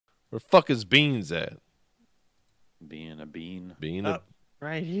Where the fuck is Beans at? Being a bean. Being a...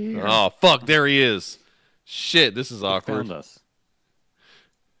 Right here. Oh, fuck, there he is. Shit, this is awkward. Found us.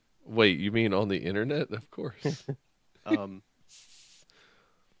 Wait, you mean on the internet? Of course.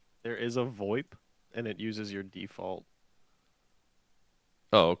 There is a VoIP, and it uses your default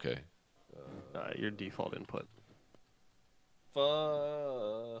Oh, okay. input.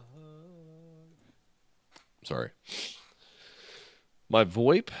 Fuck. Sorry. My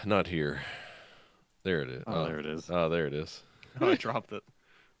VoIP? Not here. There it is. Oh, there it is. Oh, there it is. Oh, I dropped it.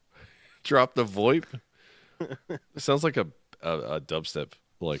 Drop the VoIP? It sounds like a dubstep,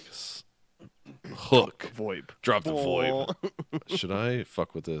 like, hook. VoIP. Drop the VoIP. Should I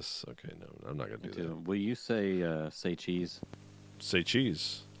fuck with this? Okay, no, I'm not going to do that. Will you say cheese? Say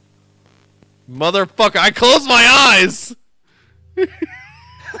cheese. Motherfucker, I closed my eyes!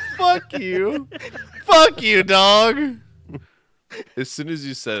 Fuck you. Fuck you, dog. As soon as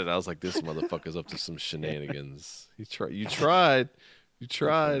you said it, I was like, this motherfucker's up to some shenanigans. You tried. It's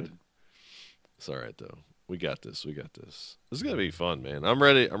all right, though. We got this. This is going to be fun, man. I'm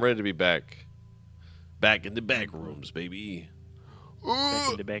ready to be back. Back in the back rooms, baby.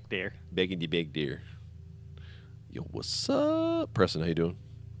 Back in the back there. Back in the back there. Yo, what's up? Preston, how you doing?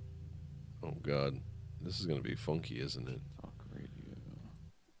 Oh, God. This is going to be funky, isn't it? Talk radio.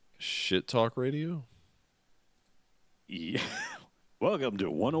 Shit talk radio? Yeah. Welcome to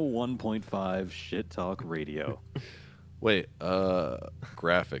 101.5 Shit Talk Radio. Wait,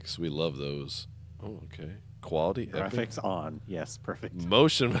 graphics. We love those. Oh, okay. Quality? Graphics on. Yes, perfect.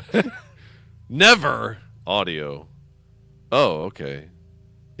 Motion. Never. Audio. Oh, okay.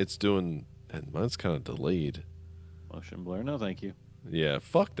 It's doing... And mine's kind of delayed. Motion blur? No, thank you. Yeah,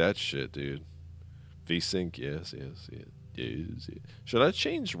 fuck that shit, dude. VSync, yes. Should I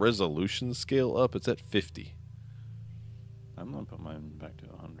change resolution scale up? It's at 50. I'm going to put mine back to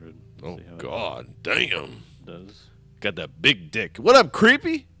 100. Oh, God. Damn. Does. Got that big dick. What up,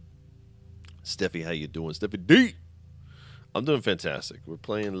 creepy? Steffi, how you doing? Steffi D. I'm doing fantastic. We're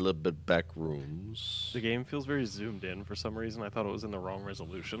playing a little bit Backrooms. The game feels very zoomed in for some reason. I thought it was in the wrong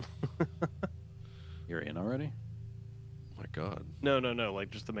resolution. You're in already? My God. No.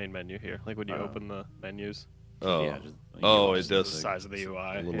 Like just the main menu here. Like when you open the menus. Oh. Yeah, It does. The size of the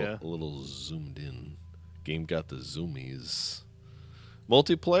UI. A little zoomed in. Game got the zoomies.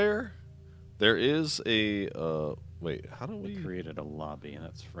 Multiplayer? There is a... wait, how do we... I created a lobby, and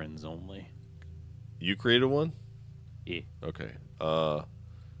that's friends only. You created one? Yeah. Okay. How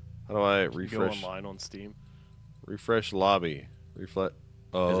do I refresh? Go online on Steam. Refresh lobby. Reflect.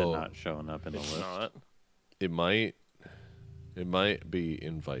 Oh. Is it not showing up in the list? Not. It might. It might be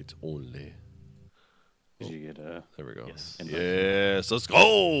invite only. Did you get a... There we go. Yes. Yes. Let's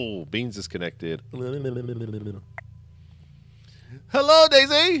go. Beans is connected. Hello,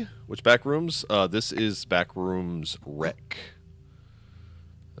 Daisy. Which Backrooms? This is Backrooms Rec.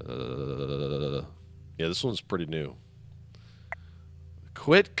 Yeah, this one's pretty new.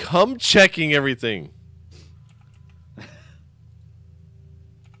 Quit checking everything.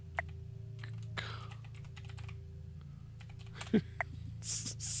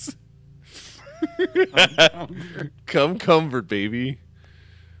 Comfort, baby.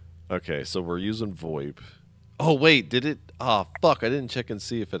 Okay, so we're using VoIP. Oh, wait, did it? Oh, fuck, I didn't check and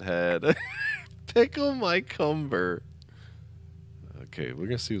see if it had. Pickle my cumber. Okay, we're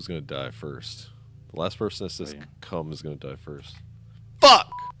going to see who's going to die first. The last person that says cum is going to die first.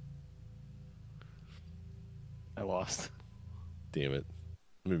 Fuck! I lost. Damn it.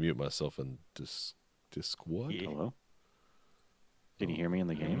 Let me mute myself and what? Yeah. Hello? Can you hear me in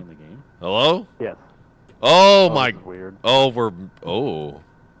the game? Hello? Yes. Oh, my... This is weird. Oh, we're... Oh.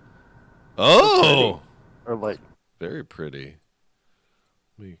 Oh! Or like... Very pretty.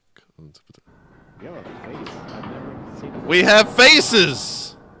 You have a face. I've never seen it. We have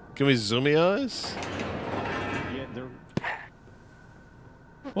faces! Can we zoom the eyes? Yeah, they're...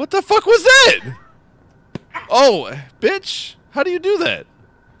 What the fuck was that? Oh, bitch! How do you do that?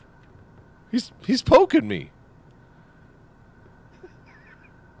 He's poking me.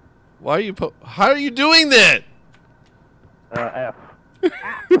 Why are you how are you doing that? F.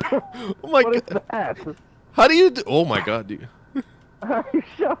 Oh my What is God. that? How do you do? Oh my God, dude. Are you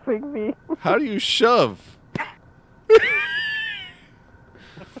shoving me? How do you shove?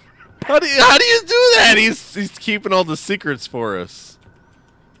 How do you do that? He's keeping all the secrets for us.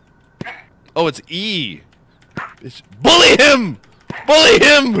 Oh, it's E. Bully him! Bully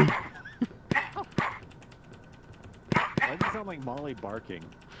him! Why does it sound like Molly barking?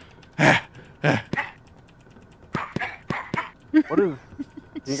 What is...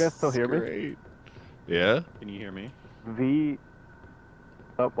 Do you guys still hear me? Great. Yeah? Can you hear me? V...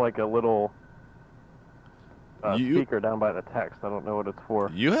 up like a little You- speaker down by the text. I don't know what it's for.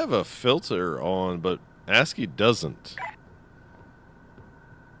 You have a filter on, but ASCII doesn't.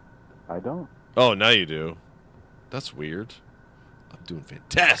 I don't. Oh, now you do. That's weird. I'm doing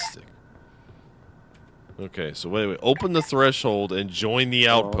fantastic. Okay, so wait. Open the threshold and join the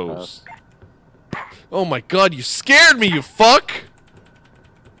outpost. Oh my god, you scared me, you fuck!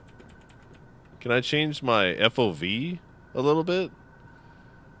 Can I change my FOV a little bit?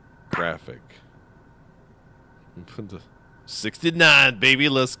 Graphic. Put the 69, baby,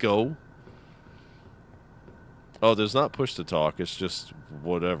 let's go. Oh, there's not push to talk, it's just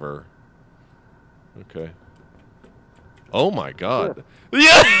whatever. Okay. Oh my god.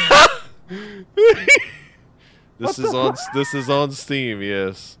 Yeah! This is on Steam,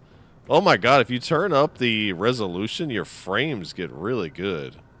 yes. Oh my god, if you turn up the resolution, your frames get really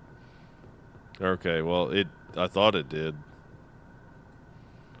good. Okay, well, I thought it did.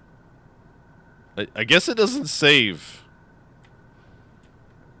 I guess it doesn't save.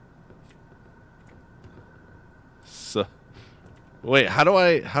 So, wait, how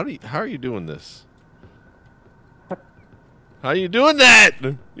are you doing this? How are you doing that?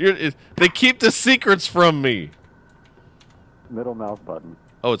 They keep the secrets from me. Middle mouse button.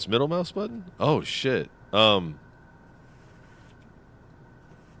 Oh, it's middle mouse button? Oh shit. God.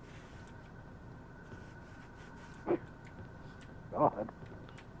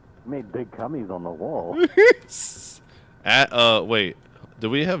 Made big cummies on the wall. Wait. Do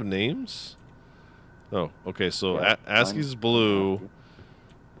we have names? Oh, okay. So Yeah, ASCII's blue.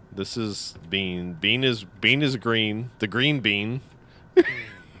 This is bean. Bean is green. The green bean.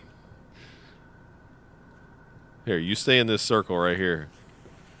 Here, you stay in this circle right here.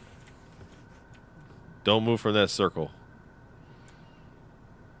 Don't move from that circle.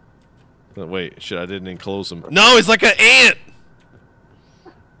 Oh, wait, shit, I didn't enclose him. No, it's like an ant!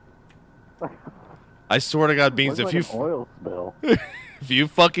 I swear to God, Beans, Looks if like an oil spill. if you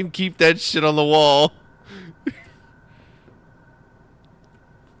fucking keep that shit on the wall.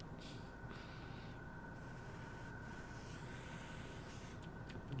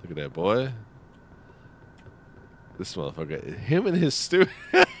 Look at that, boy. This motherfucker. Him and his stupid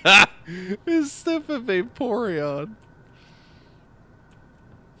Vaporeon.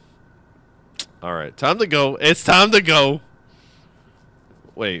 Alright, time to go. It's time to go.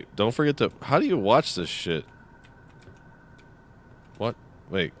 Wait, don't forget to... How do you watch this shit? What?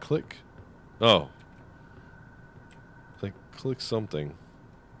 Wait, click. Oh. Like, click something.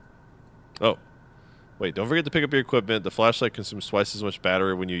 Oh. Wait, don't forget to pick up your equipment. The flashlight consumes twice as much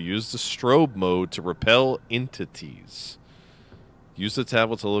battery when you use the strobe mode to repel entities. Use the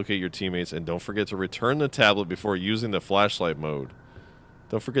tablet to locate your teammates, and don't forget to return the tablet before using the flashlight mode.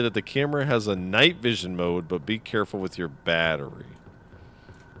 Don't forget that the camera has a night vision mode, but be careful with your battery.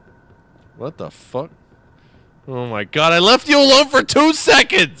 What the fuck? Oh my god, I left you alone for 2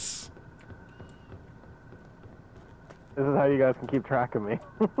 seconds! This is how you guys can keep track of me.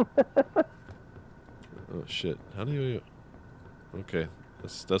 Oh shit! How do you? Okay,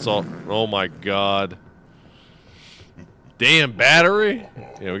 that's all. Oh my god! Damn battery!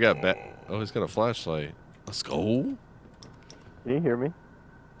 Yeah, we got Oh, he's got a flashlight. Let's go. Can you hear me?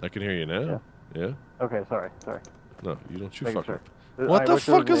 I can hear you now. Yeah. Okay, sorry. No, you don't. You Making fuck sure. up. What the wish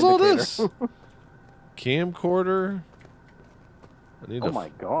there was fuck an is all indicator. this? Camcorder. I need Oh a my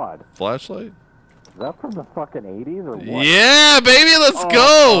god. flashlight. Is that from the fucking 80s or what? Yeah, baby, let's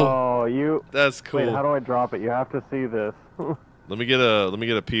go. Oh, you. That's cool. Wait, how do I drop it? You have to see this. Let me get a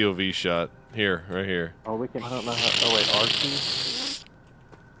POV shot here, right here. Oh, we can. I don't know how. Oh wait, RC.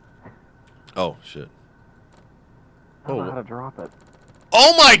 Oh shit. I don't know Oh. how to drop it.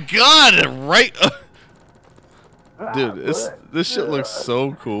 Oh my god! Right, dude. This shit looks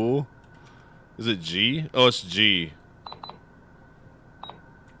so cool. Is it G? Oh, it's G.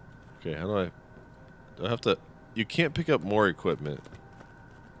 Okay, how do I have to? You can't pick up more equipment.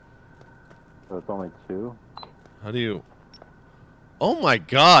 So it's only 2? How do you? Oh my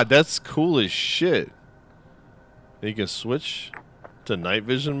god, that's cool as shit. And you can switch to night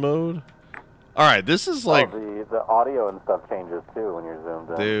vision mode. All right, this is like, the audio and stuff changes too when you're zoomed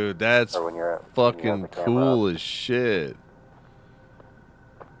in. dude, that's Or when you're fucking cool as shit.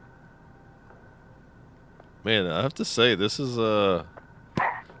 Man, I have to say, this is Ow.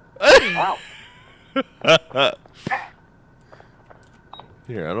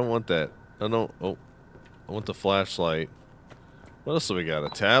 Here, I don't want that. I don't. Oh, I want the flashlight. What else do we got? A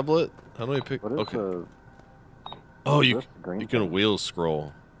tablet? How do we pick? What is Okay. the... Oh, what is you this green you can thing? wheel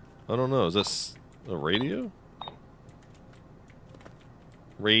scroll. I don't know. Is this a radio?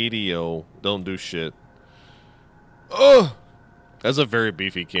 Radio. Don't do shit. Oh, That's a very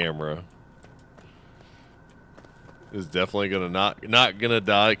beefy camera. Is definitely gonna not gonna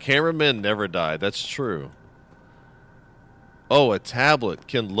die. Cameramen never die. That's true. Oh, a tablet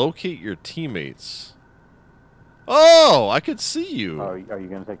can locate your teammates. Oh, I could see you. Are you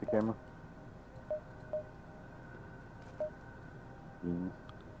gonna take the camera? Can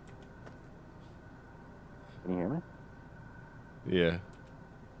you hear me? Yeah.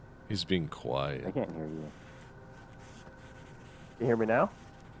 He's being quiet. I can't hear you. You hear me now?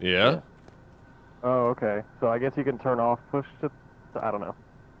 Yeah? Oh, okay. So I guess you can turn off push to... I don't know.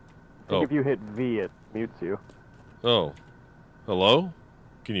 I think Oh. if you hit V, it mutes you. Oh. Hello?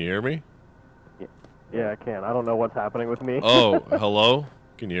 Can you hear me? Yeah, I can. I don't know what's happening with me. Oh, hello?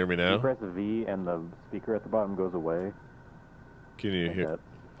 Can you hear me You now? press V and the speaker at the bottom goes away. Can you Like hear? that.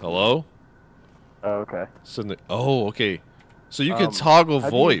 Hello? Oh, okay. Oh, okay. So you can toggle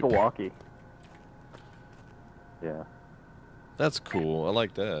how'd you use VoIP. the walkie? Yeah. That's cool. I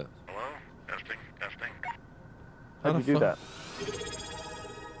like that. Hello? Testing, testing. How How'd the you do fuck-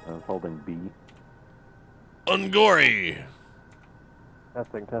 that? I was holding B. Ungory!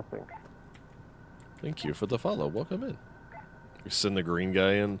 Testing, testing. Thank you for the follow. Welcome in. We send the green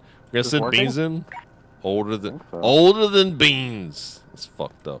guy in. We're gonna Is send working? Beans in. Older than Think so. older than Beans. It's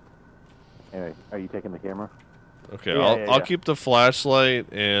fucked up. Anyway, are you taking the camera? Okay, Yeah, I'll yeah. keep the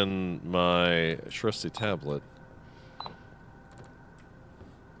flashlight and my trusty tablet.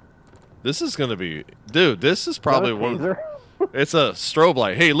 This is gonna be, dude. This is probably one. Taser? It's a strobe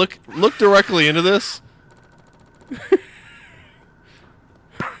light. Hey, look directly into this.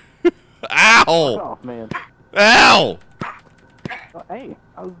 Ow! Oh man. Ow! Oh, hey,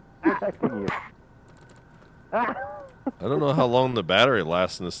 I was protecting you. I don't know how long the battery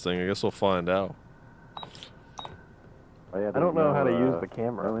lasts in this thing. I guess we'll find out. Oh, yeah, I don't know how to use the No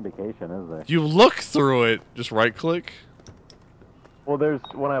camera. indication, is there? You look through it. Just right click. Well, there's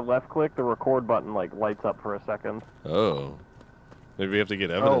when I left click, the record button like lights up for a second. Oh. Maybe we have to get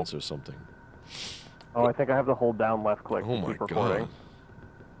evidence or something. Oh, I think I have to hold down left click Oh to my keep recording. god.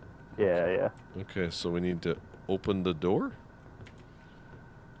 Yeah, yeah. Okay, so we need to open the door?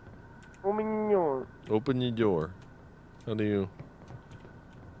 Open your door.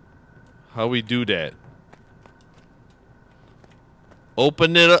 How we do that?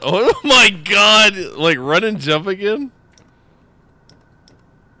 Open it up. Oh my god! Like run and jump again?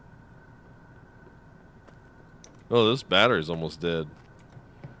 Oh, this battery's almost dead.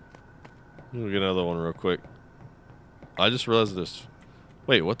 Let me get another one real quick. I just realized this.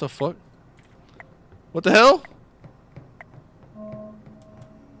 Wait, what the fuck? What the hell?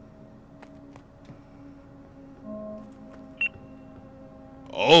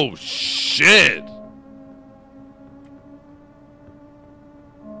 Oh shit!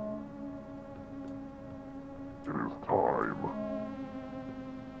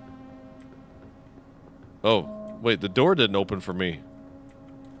 Oh, wait, the door didn't open for me.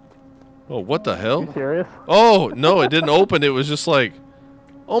 Oh, what the hell? You serious? Oh, no, it didn't open. It was just like,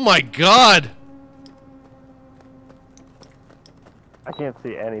 oh my god! I can't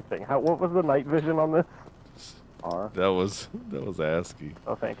see anything. What was the night vision on this? R. That was ASCII.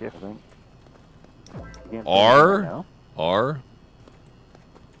 Oh, thank you. I think. You can't see R? it now? R?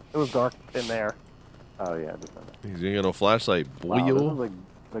 It was dark in there. Oh yeah, just a minute. He's got no flashlight. Wow, this is Boyo. like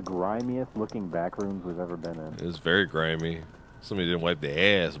the grimiest looking back rooms we've ever been in. It's very grimy. Somebody didn't wipe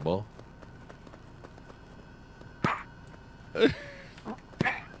their ass, boy.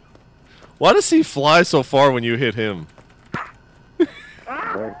 Why does he fly so far when you hit him?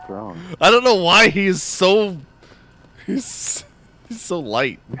 Very strong. I don't know why he's so so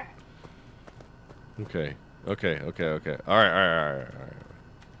light. Okay. All right.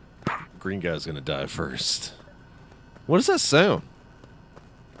 Green guy's gonna die first. What is that sound?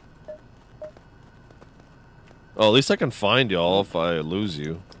 Oh, at least I can find y'all if I lose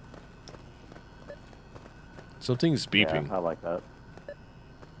you. Something's beeping. Yeah, I like that.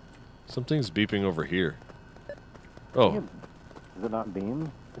 Something's beeping over here. Oh, Is it not beams?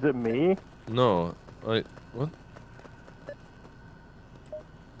 Is it me? no. What?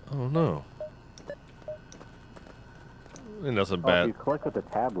 Oh, no. Ain't nothing Oh, if bad. you click with the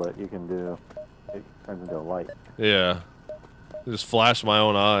tablet, you can do. It turns into a light. Yeah. Just flash my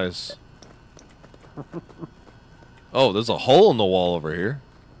own eyes. Oh, there's a hole in the wall over here.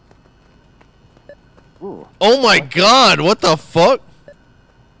 Ooh. Oh my god, what the fuck?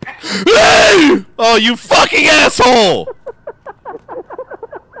 Hey! Oh, you fucking asshole!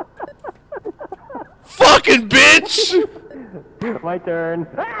 Fucking bitch! My turn.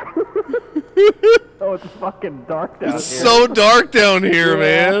 Oh, it's fucking dark down It's here. so dark down here,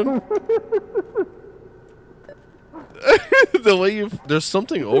 Yeah. man. The way you... There's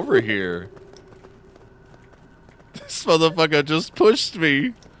something over here. This motherfucker just pushed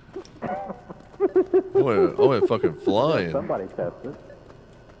me. I went fucking flying. Somebody test it.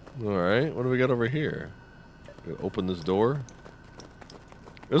 Alright, what do we got over here? Open this door.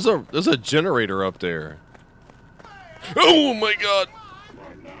 There's a generator up there. Oh my god!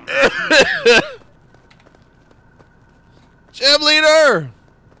 Jam leader!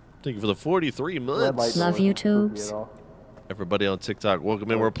 Thank you for the 43 months. Love you, Tubes. Everybody on TikTok,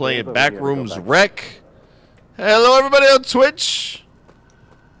 welcome in. We're playing Backrooms Rec. Hello, everybody on Twitch.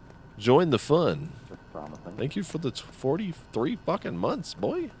 Join the fun. Thank you for the 43 fucking months,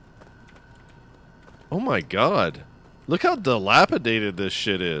 boy. Oh my god. Look how dilapidated this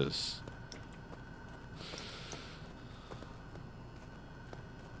shit is.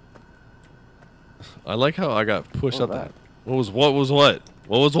 I like how I got pushed up that. What was what?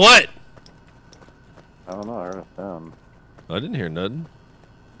 What was what? I don't know, I heard a sound. I didn't hear nothing.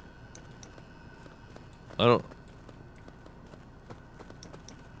 I don't...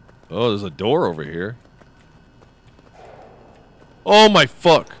 Oh, there's a door over here. Oh my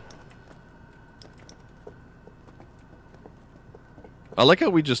fuck. I like how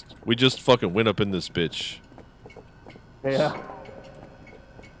we just fucking went up in this bitch. Yeah.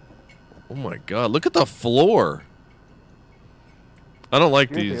 Oh my god, look at the floor. I don't like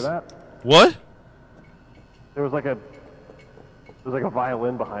You didn't these. see that? What? There was like a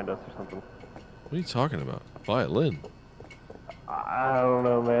violin behind us or something. What are you talking about? Violin. I don't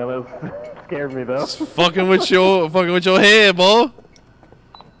know, man. It scared me though. It's fucking with your head, boy.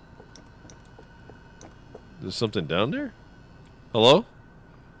 There's something down there? Hello?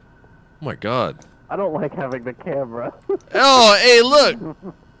 Oh my god. I don't like having the camera. Oh, hey, look.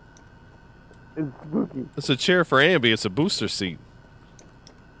 It's spooky. It's a chair for Ambi. It's a booster seat.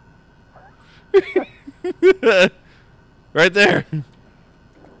 Right there.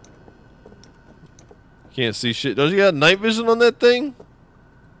 Can't see shit. Don't you got night vision on that thing?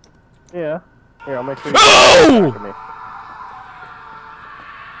 Yeah. Here, I'll make sure. Oh!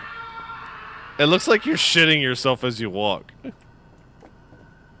 It looks like you're shitting yourself as you walk.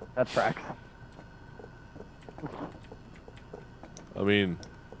 That tracks. I mean,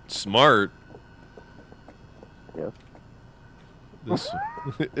 smart. Yes. This,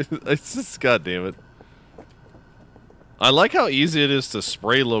 it's just, God damn it. I like how easy it is to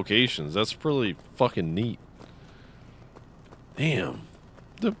spray locations. That's pretty fucking neat. Damn.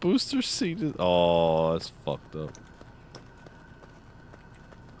 The booster seat is... Oh, that's fucked up.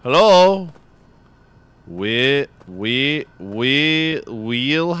 Hello? Wheelhouse?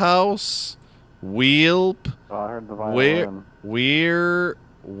 Wheelp? Oh, I heard the violin.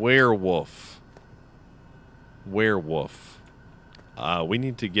 Werewolf. Werewolf. We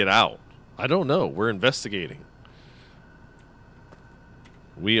need to get out. I don't know. We're investigating.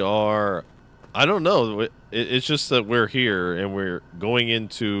 We are... I don't know. It's just that we're here and we're going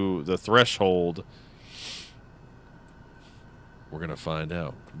into the threshold. We're going to find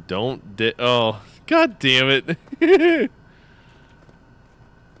out. Don't... Oh, god damn it.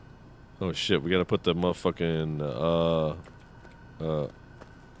 Oh, shit. We got to put the motherfucking...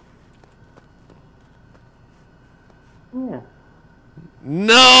 Yeah.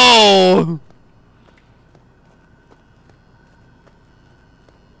 No!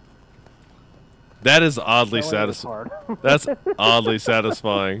 That is oddly satisfying. That's oddly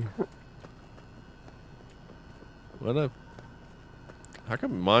satisfying. What a... How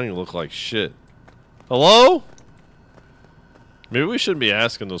come mine look like shit? Hello? Maybe we shouldn't be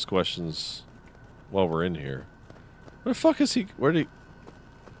asking those questions while we're in here. Where the fuck is he? Where did he...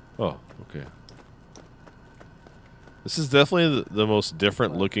 Oh, okay. This is definitely the most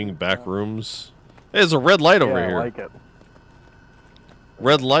different looking back rooms. Hey, there's a red light over here. I like it.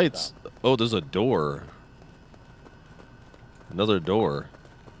 Red lights. Oh, there's a door. Another door.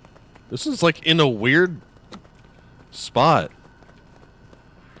 This is like in a weird spot.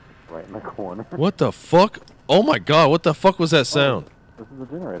 Right in the corner. What the fuck? Oh my god, what the fuck was that sound? This is the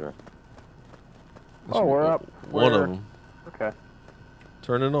generator. Oh, we're up. One of them. Okay.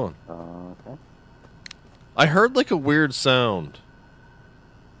 Turn it on. Okay. I heard like a weird sound.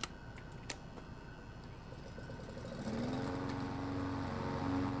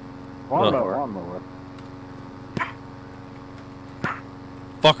 Lawnmower. Lawnmower.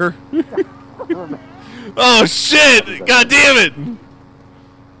 Fucker. Oh shit! God damn it!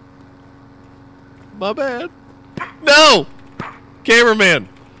 My bad. No! Cameraman!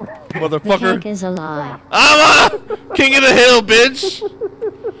 Motherfucker. The cake is a lie. I'm a king of the hill, bitch!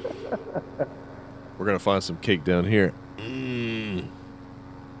 We're gonna find some cake down here. Thank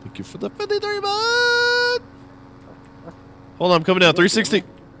you for the 53 month. Hold on, I'm coming down. 360.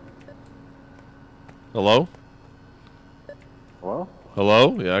 Hello? Hello?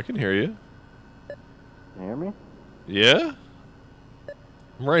 Hello? Yeah, I can hear you. Can you hear me? Yeah?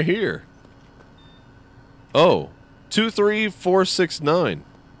 I'm right here. Oh. 23469.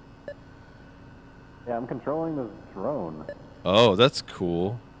 Yeah, I'm controlling the drone. Oh, that's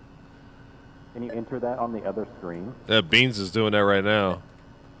cool. Can you enter that on the other screen? Yeah, Beans is doing that right now.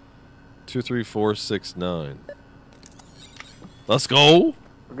 23469. Let's go.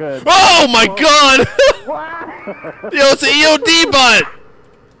 We're good. Oh my god! Yo, it's an EOD bot!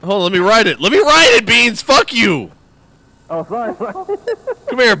 Hold on, let me write it. Let me write it, Beans! Fuck you! Oh, sorry.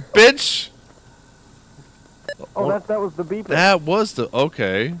 Come here, bitch! Oh, that was the beep. That was the...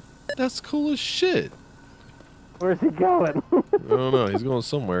 Okay. That's cool as shit. Where's he going? I don't know. He's going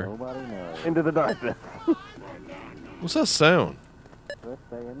somewhere. Nobody knows. Into the darkness. What's that sound? Should I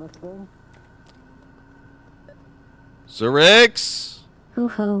stay in this thing? Zerix! Hoo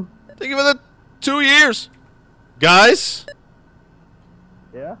ho. Thank you for the 2 years! Guys!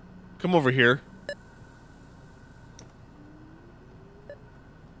 Yeah? Come over here.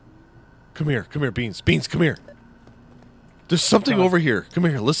 Come here, Beans. Beans, come here. There's something over here. Come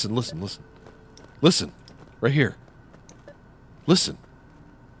here, listen. Listen. Right here. Listen.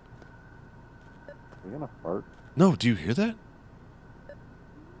 Are you gonna fart? No, do you hear that?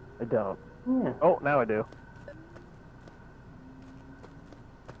 I don't. Yeah. Oh, now I do.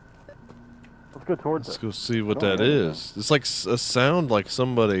 Let's go towards Let's it. go see what I don't that hear is. It's like a sound like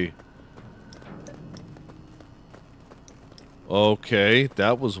somebody... Okay,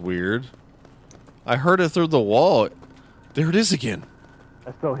 that was weird. I heard it through the wall. There it is again.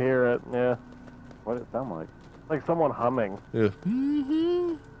 I still hear it, yeah. What did it sound like? Like someone humming. Yeah.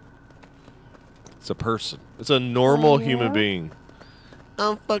 It's a person. It's a normal human being.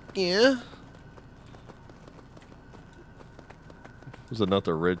 Oh, fuck yeah. Was it not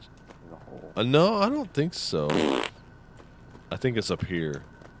the ridge? There's a hole. No, I don't think so. I think it's up here.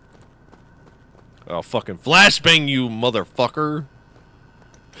 I'll fucking flashbang you, motherfucker.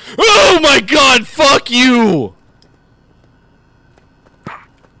 Oh my god, fuck you!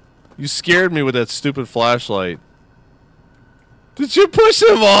 You scared me with that stupid flashlight. Did you push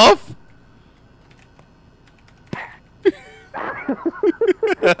him off?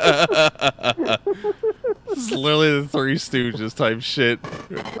 This is literally the Three Stooges type shit.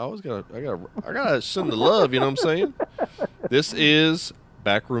 I gotta send the love, you know what I'm saying? This is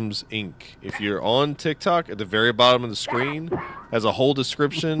Backrooms Inc. If you're on TikTok, at the very bottom of the screen has a whole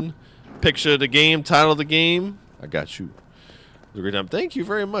description, picture of the game, title of the game. I got you. It was a great time. Thank you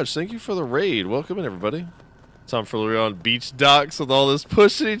very much. Thank you for the raid. Welcome in, everybody. Time for we're on beach docks with all this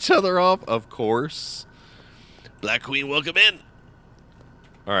pushing each other off, of course. Black Queen, welcome in.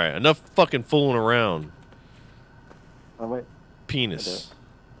 All right, enough fucking fooling around. Oh, wait. Penis.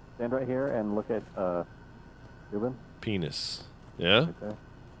 Stand right here and look at, Tubin. Penis. Yeah? Right there.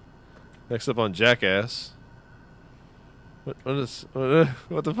 Next up on Jackass. What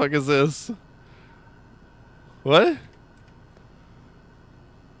the fuck is this? What?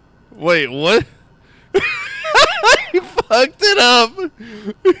 Wait, what? You fucked it up.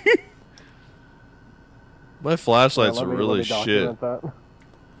 My flashlight's Let me really shit. document that.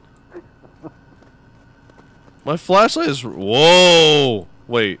 My flashlight is... Whoa!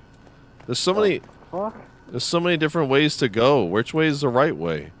 Wait. There's so many... Fuck. There's so many different ways to go. Which way is the right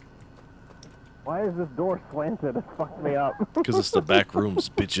way? Why is this door slanted? It fucked me up. Because it's the back rooms,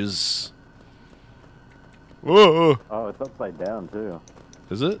 bitches. Whoa! Oh, it's upside down, too.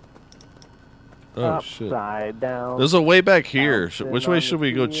 Is it? Oh, shit. Upside down. There's a way back here. Bouncing Which way on should the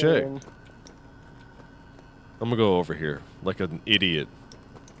we go check? ceiling. I'm gonna go over here. Like an idiot.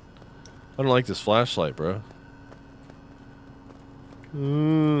 I don't like this flashlight, bro.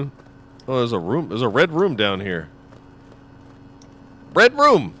 Oh, there's a room. There's a red room down here. Red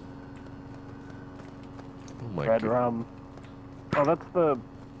room! Oh my Red god. rum. Oh, that's the...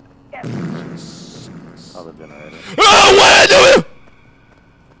 Oh, the generator. Oh, what did I do?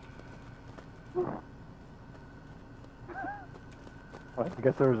 I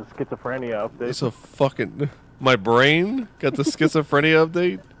guess there was a schizophrenia update. It's a fucking... My brain got the schizophrenia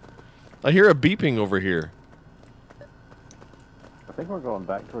update? I hear a beeping over here. I think we're going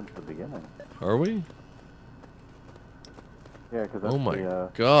back towards the beginning. Are we? Yeah, because that's Oh my the,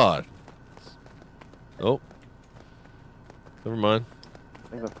 god. Oh. Never mind. I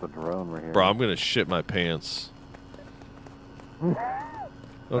think that's the drone we're here. Bro, I'm gonna shit my pants. Right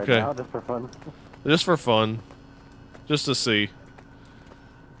Okay. now, just for fun. Just for fun. Just to see.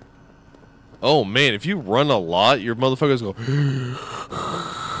 Oh man, if you run a lot, your motherfuckers go.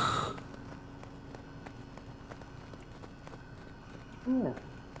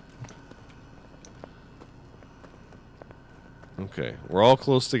 Okay, we're all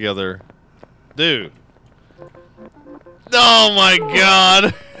close together. Dude. Oh my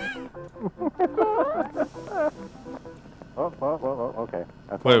god! Okay.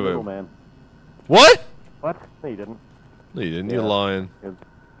 I saw Wait, a little wait. man. What? What? No, you didn't. No, you didn't. Yeah. You're lying.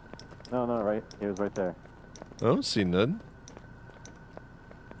 No, right. He was right there. I don't see nothing.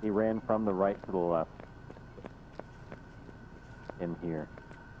 He ran from the right to the left. In here.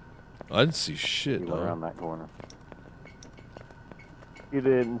 I didn't see shit, He went dog. around that corner. You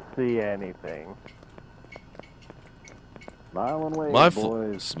didn't see anything. Smile and wave, My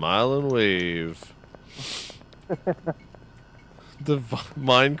boys. smile and wave. The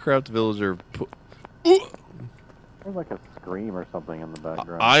Minecraft villager. There's like a scream or something in the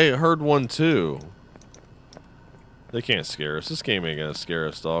background. I heard one too. They can't scare us. This game ain't gonna scare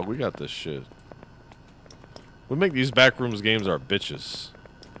us, dog. We got this shit. We make these Backrooms games our bitches.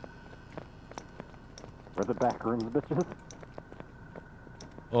 We're the Backrooms bitches.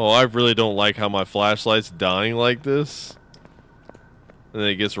 Oh, I really don't like how my flashlight's dying like this. And then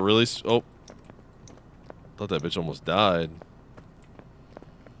it gets really... Oh. Thought that bitch almost died.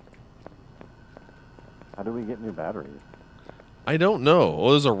 How do we get new batteries? I don't know.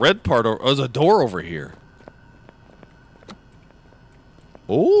 Oh, there's a red part. Oh, there's a door over here.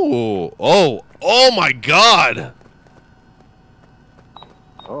 Oh. Oh. Oh my god.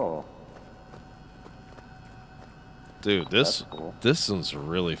 Oh. Dude, this That's cool. this one's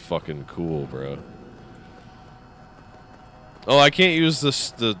really fucking cool, bro. Oh, I can't use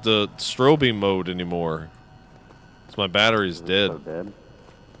this the strobing mode anymore. 'Cause my battery's Is it dead. So dead.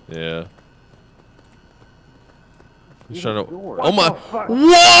 Yeah. I'm Even trying the to. door. Oh my! fuck?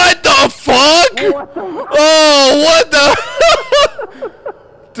 What the fuck? What the Oh, what the?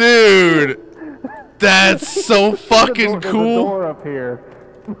 Dude, that's so fucking There's a cool. door up here.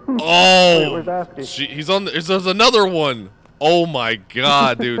 Oh, where's Asky? he's on. There's another one. Oh my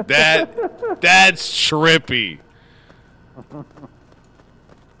god, dude, that's trippy.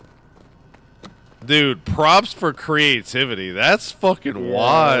 Dude, props for creativity. That's fucking Yeah,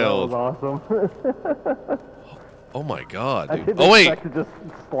 wild. That was awesome. Oh my god, I dude. didn't Oh wait, expect to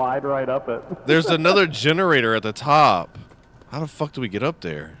just slide right up it. there's another generator at the top. How the fuck do we get up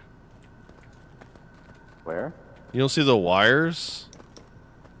there? Where? You don't see the wires?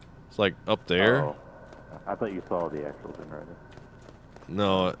 It's like up there. Oh. I thought you saw the actual generator.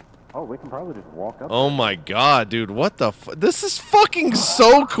 No. Oh, we can probably just walk up. Oh my god, dude. What the this is fucking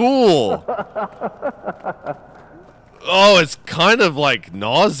so cool. Oh, it's kind of like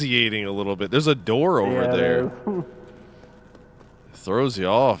nauseating a little bit. There's a door over Yeah, there. it is. Throws you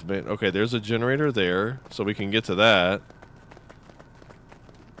off, man. Okay, there's a generator there, so we can get to that.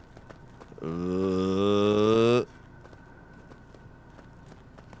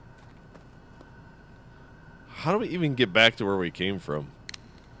 How do we even get back to where we came from?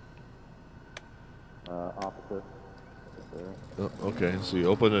 Opposite. There. Oh, okay, so you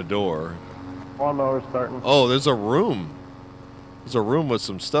open a door. Lawnmower's starting. Oh, there's a room. There's a room with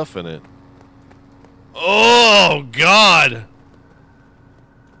some stuff in it. Oh, God!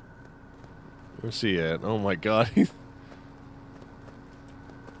 Where's he at? Oh, my God.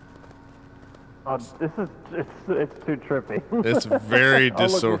 Oh, this is it's too trippy. It's very Oh, look,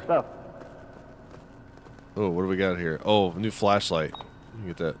 new disor... stuff. Oh, what do we got here? Oh, new flashlight. Let me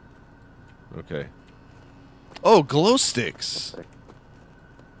get that. Okay. Oh, glow sticks.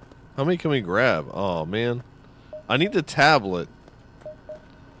 How many can we grab? Oh, man. I need the tablet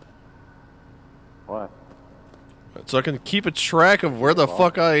What? so I can keep a track of where the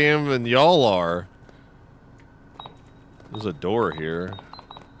fuck I am and y'all are. There's a door here.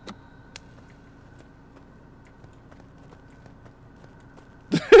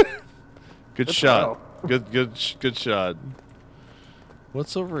 Good shot. Good shot.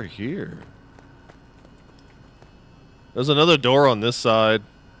 What's over here? There's another door on this side.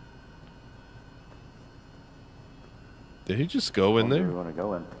 Did he just go in Where do there? we want to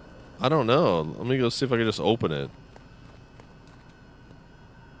go in? I don't know. Let me go see if I can just open it.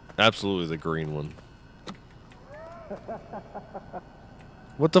 Absolutely the green one.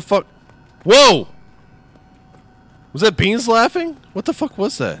 What the fuck? Whoa! Was that Beans laughing? What the fuck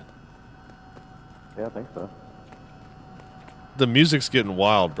was that? Yeah, I think so. The music's getting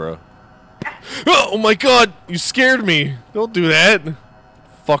wild, bro. Oh my god! You scared me! Don't do that!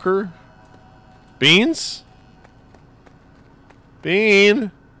 Fucker. Beans?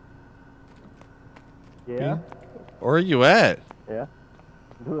 Bean? Yeah, Where are you at? yeah.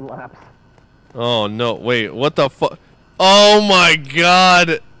 Doing laps. Oh no, wait, what the fuck? Oh my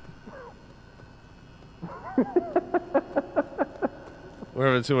god! We're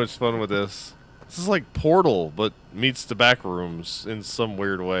having too much fun with this. This is like Portal, but meets the Backrooms in some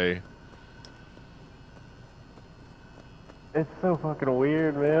weird way. It's so fucking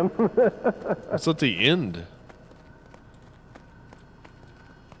weird, man. It's at the end.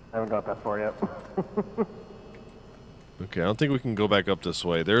 I haven't got that far yet. Okay, I don't think we can go back up this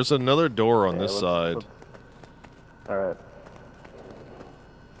way. There's another door on this side. Alright.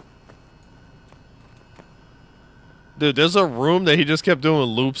 Dude, there's a room that he just kept doing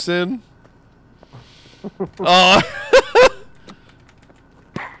loops in. Oh.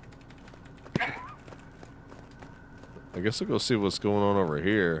 I guess I'll go see what's going on over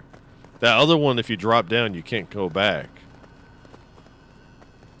here. That other one, if you drop down, you can't go back.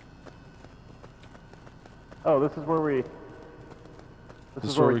 Oh, this is where we...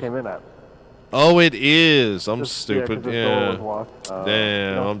 This is where we came in at. Oh, it is. I'm This- stupid. 'cause this door Yeah. was locked.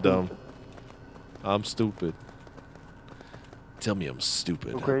 Damn, no, I'm dumb. I'm stupid. Tell me I'm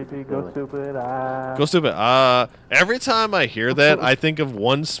stupid. Go crazy, go stupid. Go stupid. Every time I hear that, I think of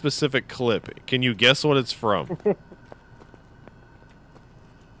one specific clip. Can you guess what it's from?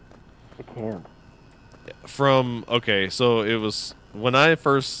 I can't. From, okay, so it was, when I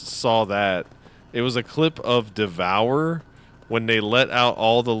first saw that, it was a clip of Devour when they let out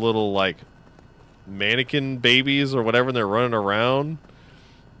all the little, like, mannequin babies or whatever, and they're running around.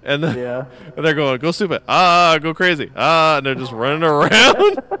 And, then, Yeah. and they're going, go stupid, go crazy, and they're just running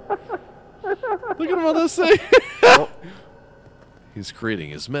around. Look at him on this thing. He's creating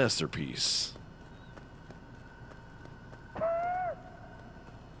his masterpiece.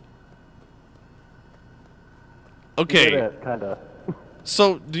 Okay. Kinda.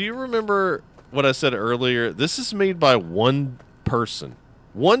 So, do you remember what I said earlier? This is made by one person.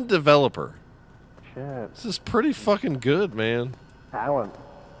 One developer. Shit. This is pretty fucking good, man. Talent.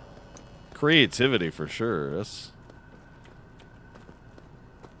 Creativity for sure. That's...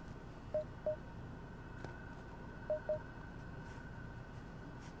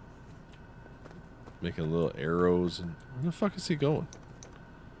 Making little arrows and... Where the fuck is he going?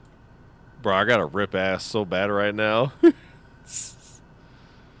 Bro, I gotta rip ass so bad right now.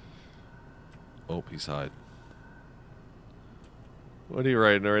 Oh, he's hiding. What are you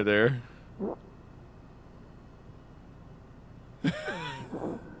writing right there?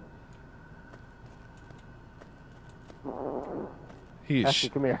 Ashley,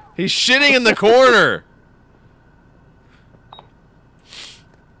 come here. He's shitting in the corner.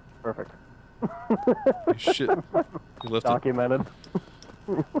 Perfect. Shit. He left it. Documented.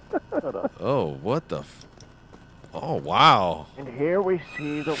 Oh, what the oh, wow. And here we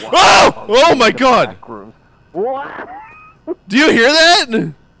see the Oh! Oh my god! Backrooms. What? Do you hear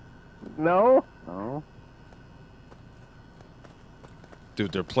that? No? No.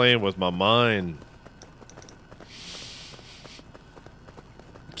 Dude, they're playing with my mind.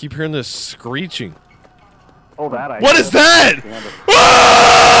 Keep hearing this screeching. Oh, that I What hear. is that?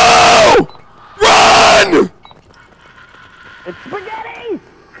 Oh! Run! It's spaghetti!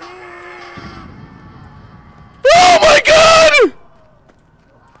 Oh my god!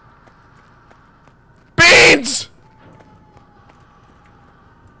 Beans!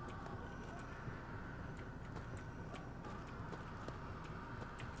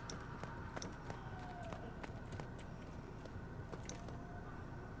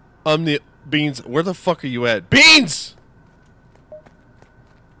 Beans. Where the fuck are you at? Beans!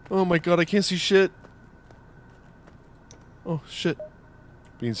 Oh my god, I can't see shit. Oh shit.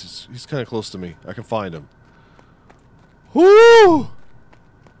 Beans, he's kind of close to me. I can find him. Whoo!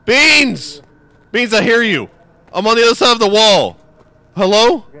 Beans! Beans, I hear you. I'm on the other side of the wall.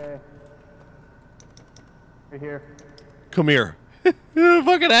 Hello? Okay. Right here. Come here.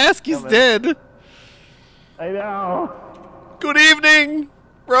 Fucking ask, he's Coming. dead. I know. Good evening,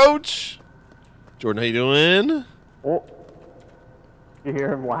 Roach. Jordan, how you doing? Oh. You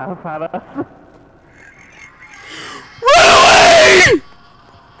hear him laugh at us? Run away!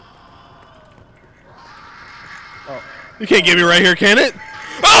 Oh. You can't get me right here, can it?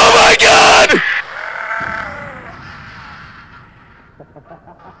 Oh my god!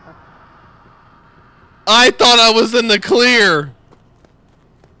 I thought I was in the clear.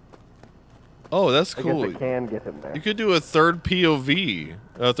 Oh, that's I cool. guess it can get him there. You could do a third POV,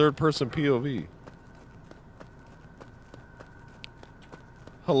 a third-person POV.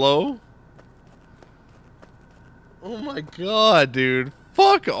 Hello? Oh my god, dude.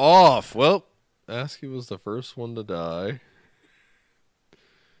 Fuck off. Well, Asky was the first one to die.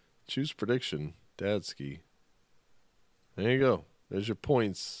 Choose prediction. Dadsky. There you go. There's your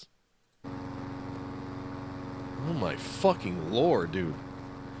points. Oh my fucking lord, dude.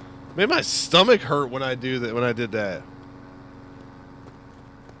 Made my stomach hurt when I do that. When I did that.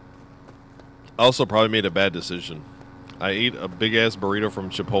 I also probably made a bad decision. I ate a big-ass burrito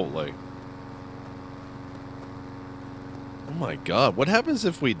from Chipotle. Oh my god, what happens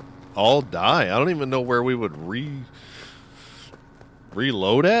if we all die? I don't even know where we would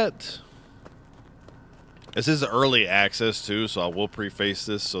reload at. This is early access too, so I will preface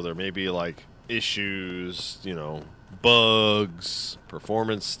this, so there may be like issues, you know, bugs,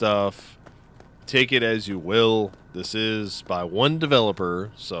 performance stuff. Take it as you will. This is by one developer,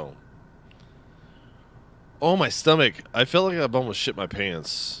 so. Oh, my stomach. I felt like I've almost shit my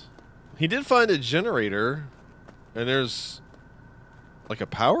pants. He did find a generator, and there's like a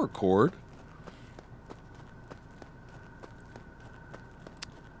power cord.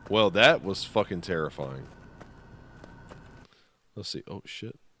 Well, that was fucking terrifying. Let's see. Oh,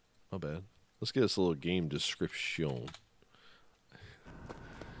 shit. My bad. Let's get this little game description.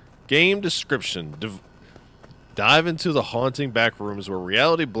 Game description. Dive into the haunting back rooms where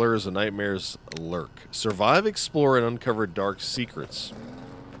reality blurs and nightmares lurk. Survive, explore, and uncover dark secrets.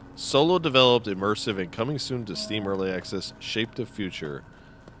 Solo developed, immersive, and coming soon to Steam Early Access. Shape the future.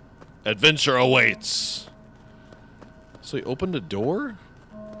 Adventure awaits. So he opened a door?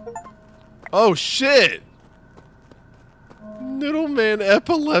 Oh, shit! Noodleman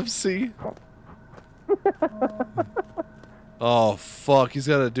epilepsy. Oh, fuck. He's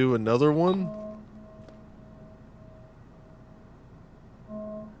got to do another one?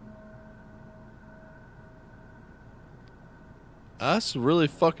 That's really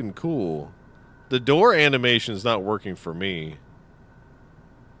fucking cool. The door animation's not working for me.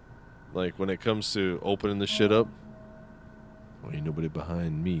 Like, when it comes to opening the shit up. Oh, ain't nobody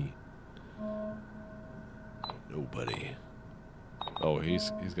behind me. Nobody. Oh, he's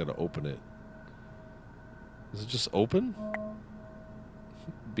got to open it. Is it just open?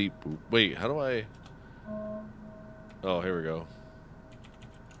 Beep boop. Wait, how do I... Oh, here we go.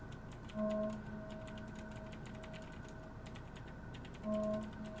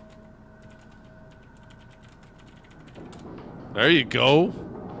 There you go.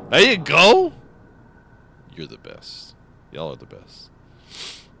 There you go. You're the best. Y'all are the best.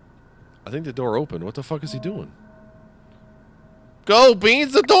 I think the door opened. What the fuck is he doing? Go,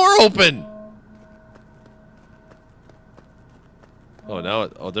 Beans! The door open! Oh, now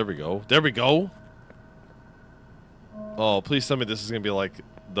it... Oh, there we go. There we go! Oh, please tell me this is going to be like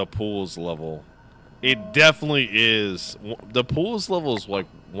the pools level. It definitely is. The pools level is like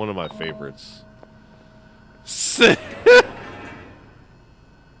one of my favorites.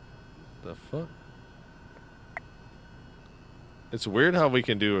 The fuck? It's weird how we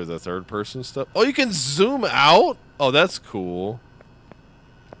can do the third person stuff. Oh, you can zoom out? Oh, that's cool.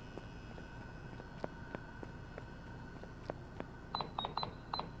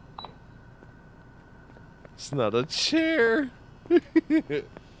 It's not a chair.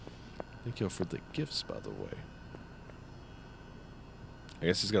 Thank you for the gifts, by the way. I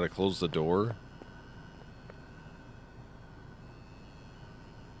guess he's got to close the door.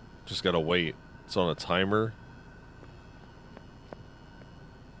 Just got to wait. It's on a timer.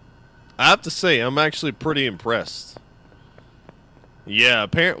 I have to say, I'm actually pretty impressed. Yeah,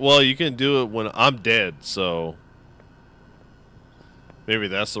 well, you can do it when I'm dead, so... Maybe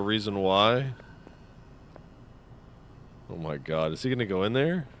that's the reason why. Oh my god, is he gonna go in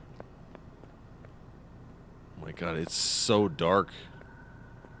there? Oh my god, it's so dark.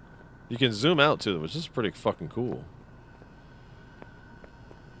 You can zoom out too, which is pretty fucking cool.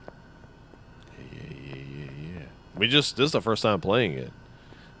 Yeah. This is the first time playing it.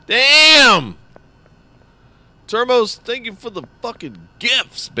 Damn! Turbos, thank you for the fucking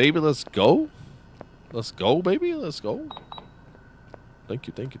gifts, baby. Let's go. Let's go, baby. Let's go. Thank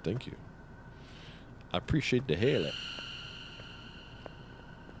you, thank you, thank you. I appreciate the hell.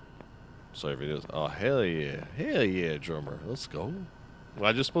 Sorry if it is. Oh, hell yeah. Hell yeah, drummer. Let's go. Well,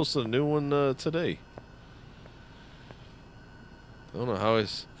 I just posted a new one today. I don't know how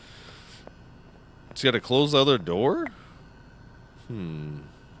he's got to close the other door?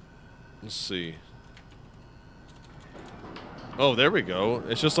 Let's see. Oh, there we go.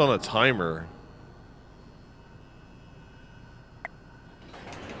 It's just on a timer.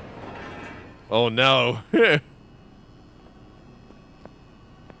 Oh, no.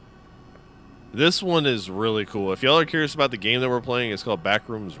 This one is really cool. If y'all are curious about the game that we're playing, it's called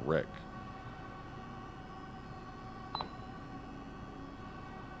Backrooms Rec.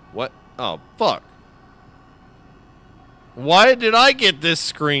 What? Oh, fuck. Why did I get this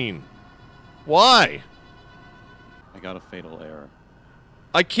screen? Why? I got a fatal error.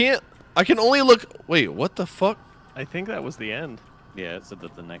 I can only look... Wait, what the fuck? I think that was the end. Yeah, it said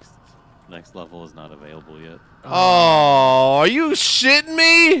that the next level is not available yet. Oh, are you shitting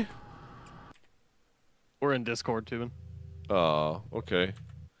me? We're in Discord, Tubin. Oh, okay.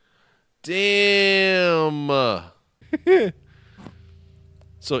 Damn.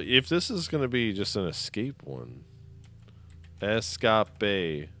 So if this is gonna be just an escape one,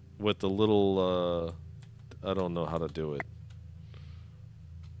 escape with the little, I don't know how to do it.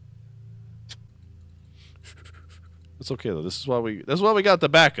 It's okay though. That's why we got the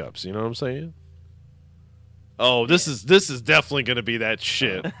backups. You know what I'm saying? Oh, this is definitely gonna be that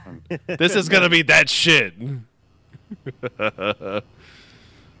shit. This is gonna be that shit.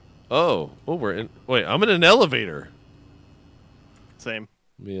 Oh, we're in. Wait, I'm in an elevator. Same.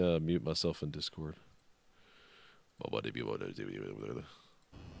 Let me mute myself in Discord.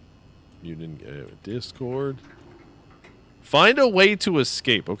 Muting Discord. Find a way to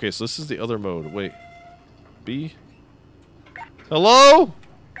escape. Okay, so this is the other mode. Wait. B. Hello?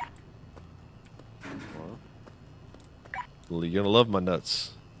 You're gonna love my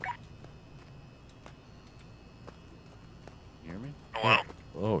nuts. You hear me? Hello?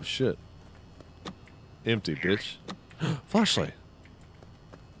 Oh shit. Empty, bitch. Flashlight.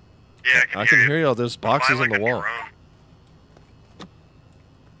 Yeah, I can hear y'all. There's boxes Buy, on the like, a wall. drone.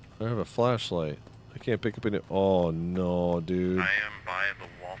 I have a flashlight. I can't pick up any. Oh no, dude. I am by the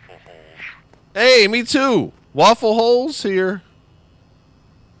waffle holes. Hey, me too. Waffle holes here.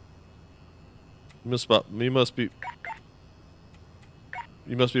 You must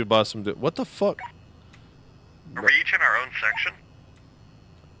be by some. What the fuck? Are we each in our own section?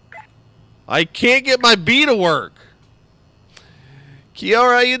 I can't get my B to work.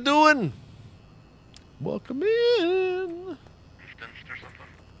 Kiara, how you doing? Welcome in. Instanced or something?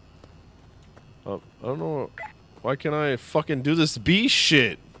 I don't know. Why can't I fucking do this B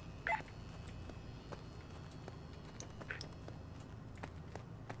shit?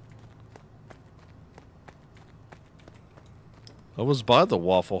 I was by the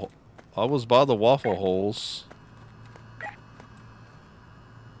waffle holes.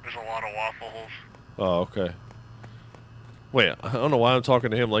 There's a lot of waffle holes. Oh, okay. Wait, I don't know why I'm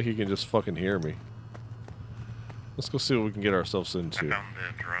talking to him like he can just fucking hear me. Let's go see what we can get ourselves I into. found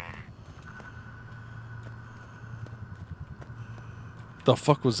the drone. The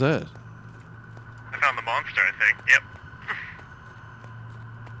fuck was that? I found the monster, I think. Yep.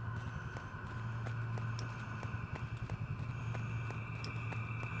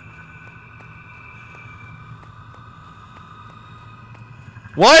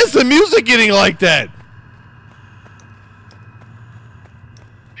 Why is the music getting like that?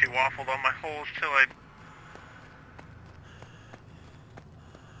 She waffled on my holes till I...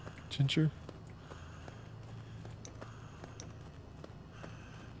 Ginger?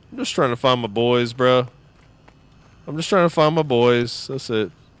 I'm just trying to find my boys, bro. I'm just trying to find my boys. That's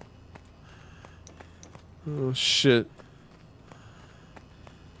it. Oh, shit.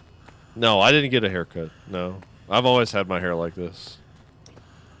 No, I didn't get a haircut. No. I've always had my hair like this.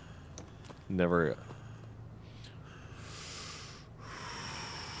 Never.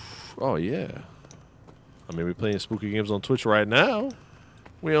 Oh, yeah. I mean, we playing spooky games on Twitch right now.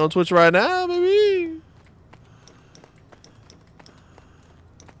 We on Twitch right now, baby.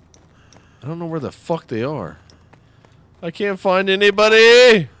 I don't know where the fuck they are. I can't find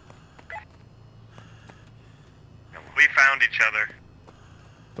anybody. We found each other.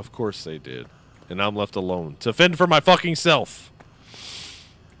 Of course they did. And I'm left alone to fend for my fucking self.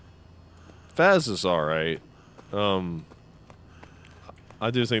 Faz is alright. I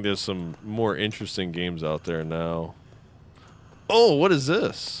do think there's some more interesting games out there now. Oh, what is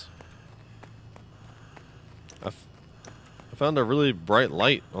this? I found a really bright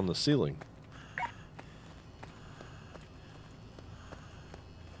light on the ceiling.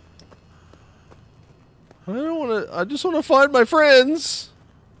 I just want to find my friends.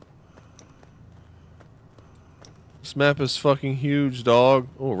 This map is fucking huge, dog.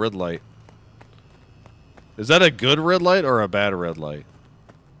 Oh, red light. Is that a good red light or a bad red light?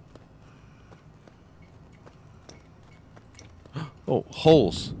 Oh,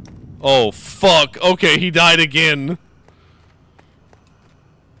 holes. Oh, fuck. Okay, he died again.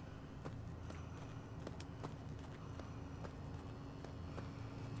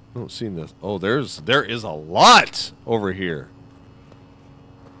 I don't see this. Oh, there is a lot over here.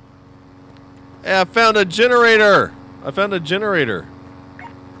 Hey, I found a generator. After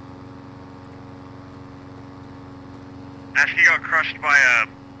you got crushed by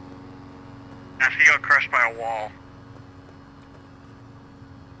a wall.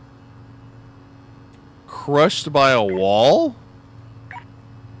 Crushed by a wall?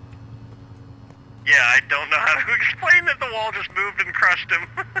 Yeah, I don't know how to explain that the wall just moved and crushed him.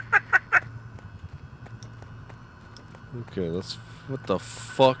 Okay, let's... What the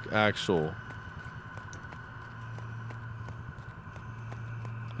fuck, actual...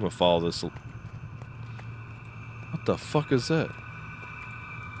 gonna follow this. What the fuck is that?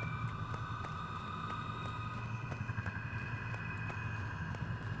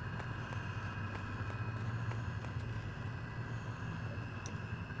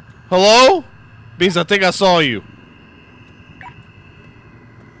 Hello? Beans, I think I saw you.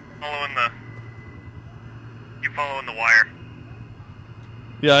 You following the wire?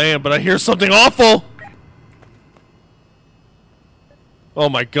 Yeah, I am, but I hear something awful. Oh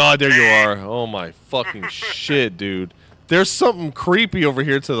my god, there you are. Oh my fucking shit, dude. There's something creepy over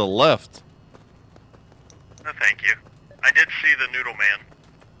here to the left. No, thank you. I did see the Noodle Man.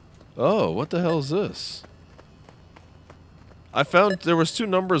 Oh, what the hell is this? I found there was 2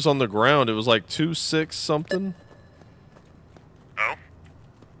 numbers on the ground. It was like 26 something. Oh?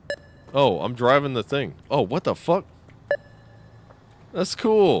 Oh, I'm driving the thing. Oh, what the fuck? That's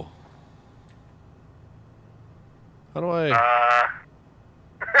cool. How do I...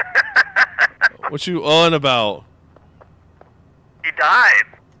 What you on about? He died.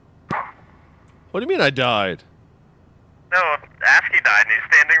 What do you mean I died? No, Asky died and he's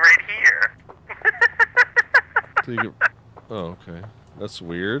standing right here. So you can... Oh, okay. That's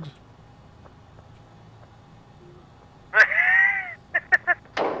weird.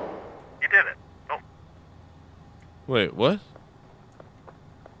 You did it. Oh. Wait, what?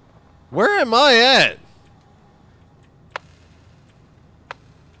 Where am I at?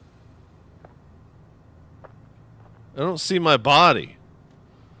 I don't see my body.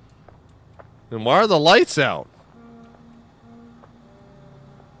 And why are the lights out?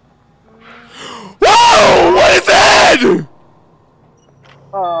 Whoa! What is that?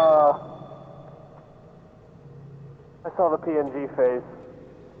 I saw the PNG face.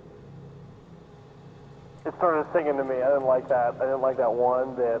 It started singing to me. I didn't like that. I didn't like that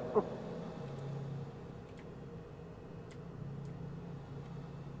one bit.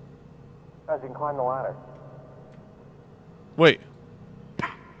 Guys, you can climb the ladder. Wait.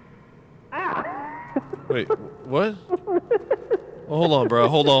 Wait, what? Oh, hold on, bro.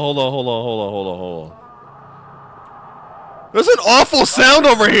 Hold on. There's an awful sound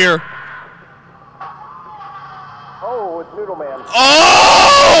over here. Oh, it's Noodle Man.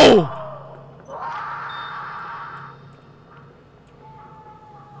 Oh!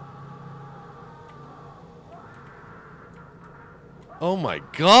 Oh my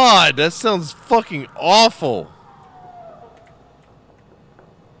god, that sounds fucking awful.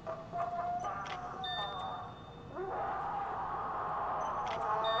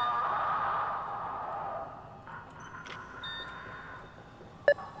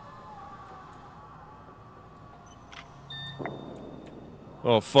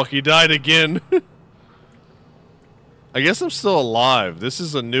 Oh fuck, he died again. I guess I'm still alive. This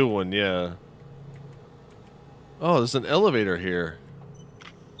is a new one, yeah. Oh, there's an elevator here.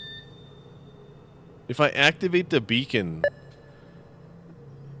 If I activate the beacon...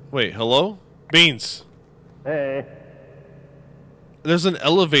 Wait, hello? Beans! Hey. There's an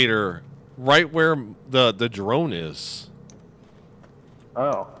elevator right where the drone is.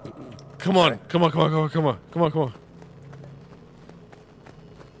 Oh. Come on, come on.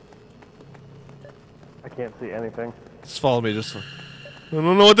 I can't see anything. Just follow me, I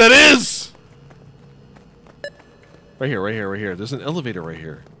don't know what that is! Right here. There's an elevator right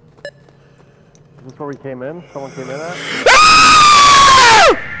here. Is this where we came in? Someone came in at?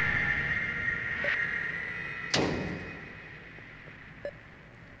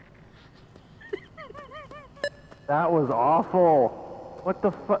 That was awful. What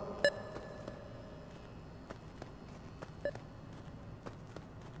the fuck?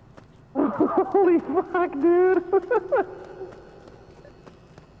 Holy fuck, dude.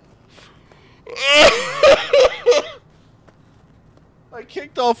 I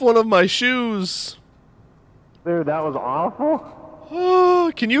kicked off one of my shoes. Dude, that was awful.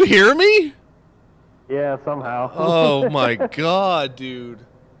 Oh, can you hear me? Yeah, somehow. Oh my god, dude.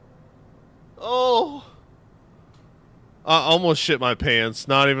 Oh. I almost shit my pants,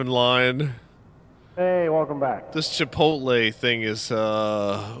 not even lying. Hey, welcome back. This Chipotle thing is,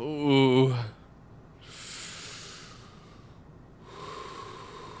 ooh.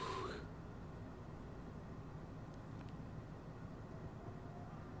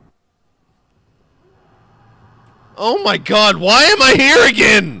 Oh my god, why am I here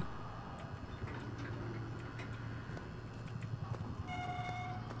again?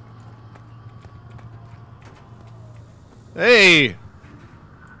 Hey.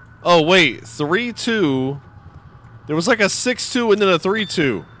 Oh wait, 3-2. There was like a 6-2 and then a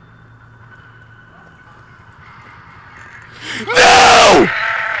 3-2. No!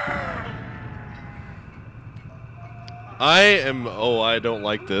 I don't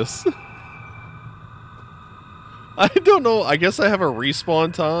like this. I don't know. I guess I have a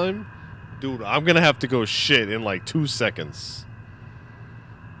respawn time. Dude, I'm gonna have to go shit in like 2 seconds.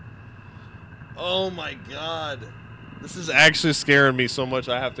 Oh my god. This is actually scaring me so much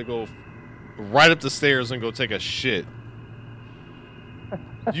I have to go right up the stairs and go take a shit.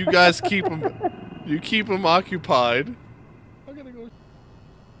 You guys keep them. You keep them occupied. I gotta go.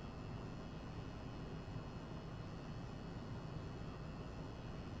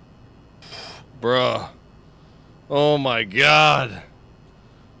 Bruh. Oh my god. I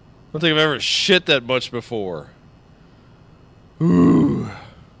don't think I've ever shit that much before. Ooh.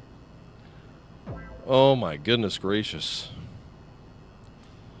 Oh my goodness gracious.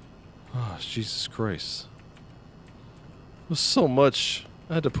 Oh, Jesus Christ. It was so much.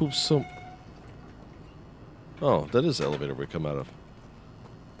 I had to poop so... Oh, that is the elevator we come out of.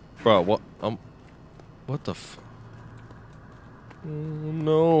 Bro, what? What the f... Oh,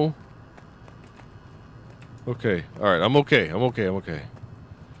 no. Okay. Alright, I'm okay. I'm okay. I'm okay.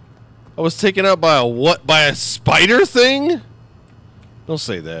 I was taken out by a what? By a spider thing? Don't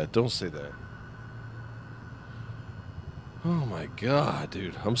say that. Don't say that. Oh my god,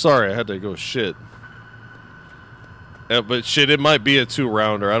 dude. I'm sorry I had to go shit. But shit, it might be a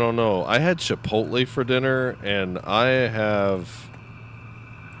 2-rounder. I don't know. I had Chipotle for dinner, and I have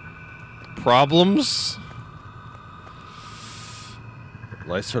problems.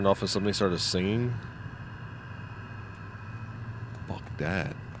 Lights turned off and somebody started singing. Fuck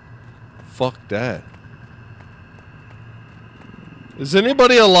that. Fuck that. Is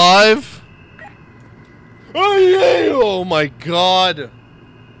anybody alive? Oh yeah! Oh my god!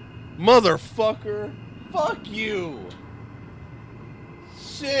 Motherfucker! Fuck you!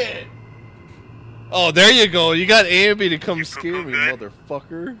 Shit! Oh, there you go. You got Ambi to come scare me,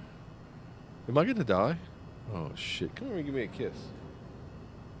 motherfucker. Am I gonna die? Oh shit! Come here and give me a kiss.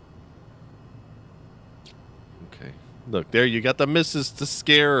 Okay. Look, there you got the missus to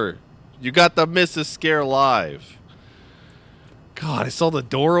scare her. You got the missus scare live. God, I saw the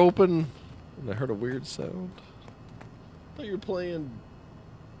door open and I heard a weird sound. I thought you were playing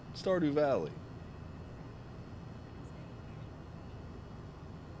Stardew Valley.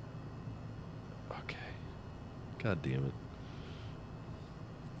 Okay. God damn it.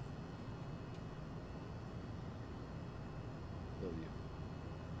 Love you.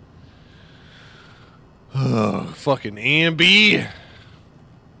 Oh, fucking Ambi.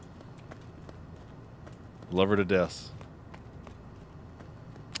 Love her to death.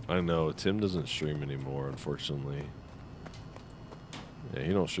 I know, Tim doesn't stream anymore, unfortunately. Yeah,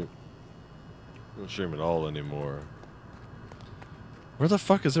 he don't stream at all anymore. Where the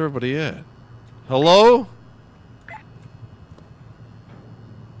fuck is everybody at? Hello?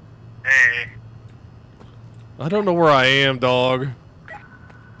 Hey. I don't know where I am, dog.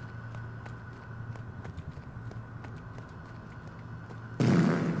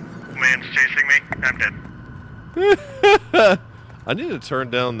 Man's chasing me. I'm dead. I need to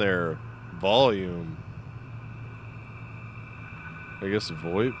turn down their volume. I guess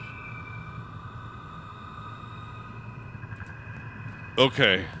VoIP.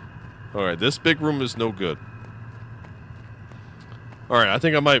 Okay. Alright, this big room is no good. Alright, I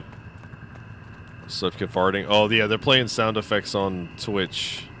think I might... Slipkit farting. Oh, yeah, they're playing sound effects on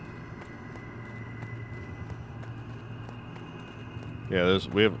Twitch. Yeah,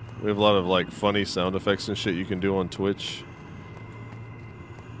 we have a lot of like funny sound effects and shit you can do on Twitch.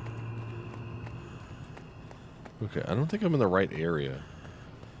 Okay, I don't think I'm in the right area.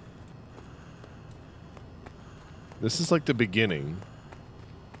 This is like the beginning.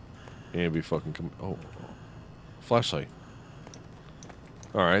 And be fucking oh, flashlight.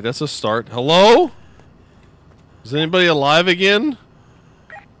 All right, that's a start. Hello? Is anybody alive again?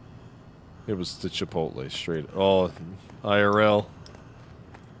 It was the Chipotle straight. Oh, IRL.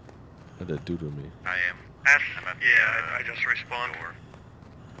 What did that do to me? I am. Yeah, I just respawned.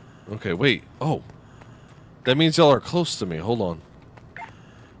 Okay, wait. Oh. That means y'all are close to me. Hold on.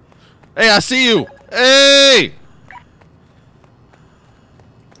 Hey, I see you! Hey!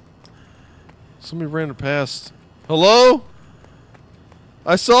 Somebody ran past. Hello?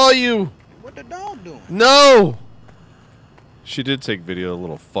 I saw you! What the dog doing? No! She did take video,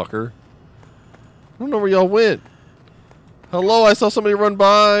 little fucker. I don't know where y'all went. Hello, I saw somebody run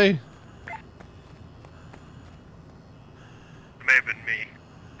by. It may have been me.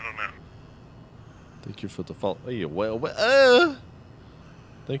 I don't know. Thank you for the follow. Oh, yeah, well,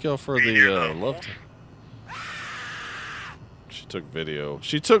 thank y'all for the love. She took video.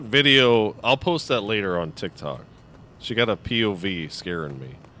 She took video. I'll post that later on TikTok. She got a POV scaring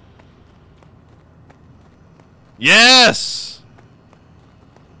me. Yes!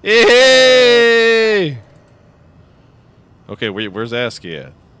 Hey! Okay, where's ASCII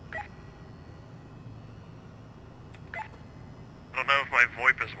at? I don't know if my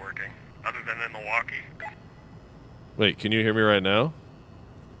VoIP is working, other than in the walkie. Wait, can you hear me right now?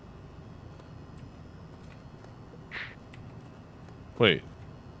 Wait.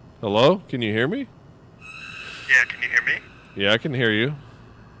 Hello? Can you hear me? Yeah, can you hear me? Yeah, I can hear you.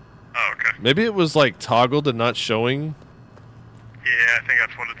 Oh, okay. Maybe it was like toggled and not showing. Yeah, I think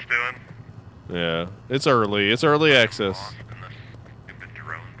that's what it's doing. Yeah, it's early. It's early access. Lost in this stupid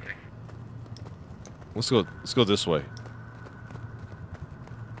drone thing. Let's go this way.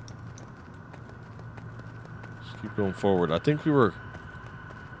 Just keep going forward. I think we were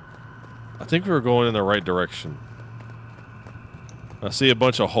going in the right direction. I see a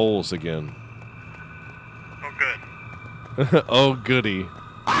bunch of holes again. Oh, good. Oh goody.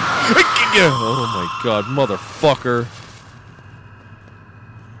 Oh my god, motherfucker.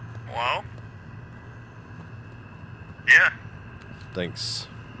 Hello? Yeah, Thanks.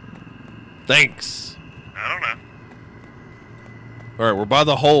 Thanks. I don't know. Alright, we're by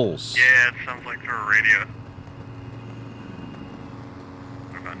the holes. Yeah, it sounds like through a radio.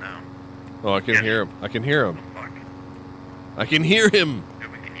 What about now? Oh, I can Yes. hear him. I can hear him. Fuck. I can hear him.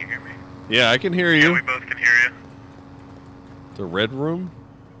 Tubin, can you hear me? Yeah, I can hear Yeah, you. we both can hear you. The red room?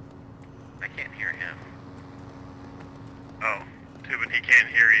 I can't hear him. Oh, Tubin, he can't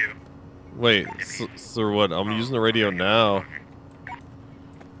hear you. Wait, so what? I'm using the radio now.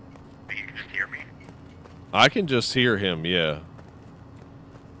 But you can just hear me. I can just hear him, yeah.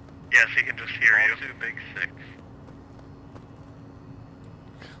 Yes, he can just hear you. 2 big 6.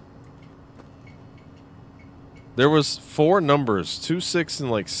 There was 4 numbers, 2, 6, and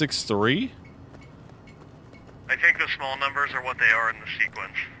like 6, 3? I think the small numbers are what they are in the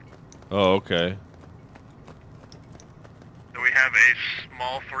sequence. Oh, okay. So we have a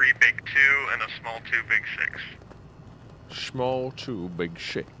small 3, big 2, and a small 2, big 6. Small 2, big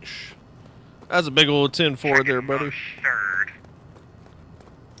 6. That's a big old 10-4 there, buddy. Mustard.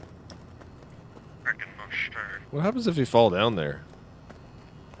 Frickin' mustard. What happens if you fall down there?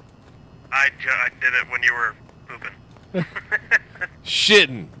 I did it when you were pooping.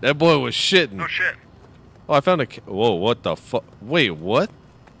 Shitting. That boy was shitting. Oh shit. Oh, I found a... Whoa, what the fuck? Wait, what?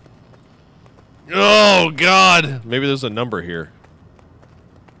 Oh, God. Maybe there's a number here.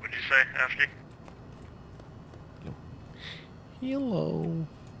 What'd you say, Ashley? Hello.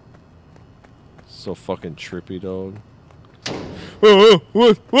 So fucking trippy, dog. Whoa,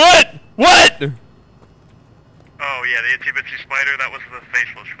 what? What? What? Oh yeah, the Itsy Bitsy Spider, that was the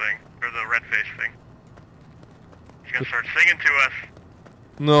faceless thing. Or the red face thing. He's gonna start singing to us.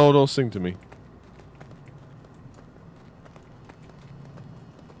 No, don't sing to me.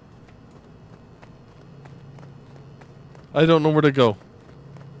 I don't know where to go.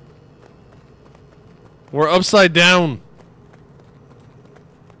 We're upside down.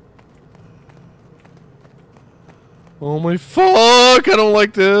 Oh my fuck! I don't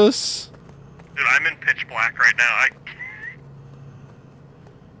like this. Dude, I'm in pitch black right now.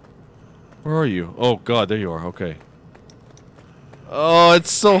 Where are you? Oh god, there you are. Okay. Oh, it's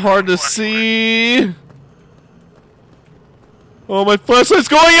so hard to see. Oh, my flashlight's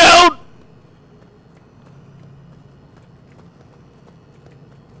going out.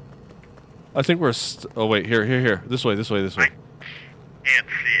 I think we're. Oh wait, here. This way. I can't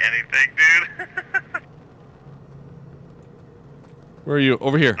see anything, dude. Where are you?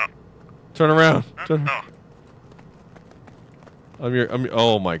 Over here. Oh. Turn around. Huh? Turn. Oh, I'm here.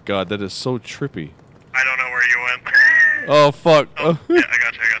 Oh my god, that is so trippy. I don't know where you went. Oh fuck. Oh, yeah, I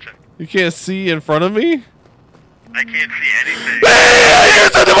gotcha. You can't see in front of me? I can't see anything. Hey, I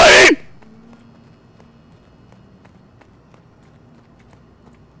hear somebody!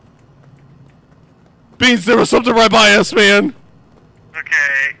 Beans, there was something right by us, man.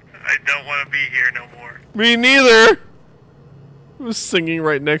 Okay, I don't want to be here no more. Me neither. It was singing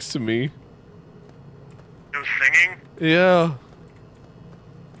right next to me. It was singing? Yeah.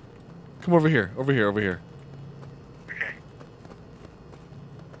 Come over here. Okay.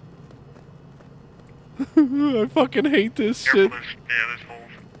 I fucking hate this Careful, shit. there's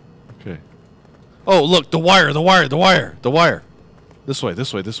holes. Okay. Oh, look, the wire. This way.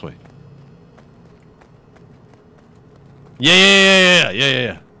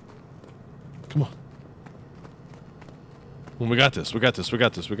 Yeah. Come on. Well, we got this.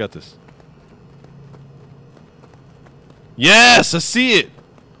 Yes, I see it.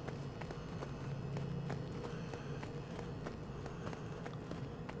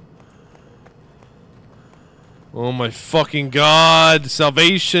 Oh my fucking god.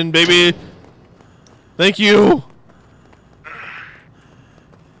 Salvation, baby. Thank you.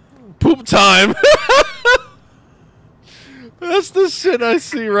 Poop time. That's the shit I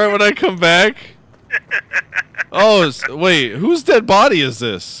see right when I come back. Oh, wait. Whose dead body is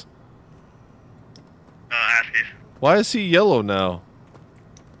this? Askies. Why is he yellow now?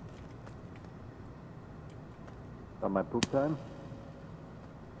 On my poop time?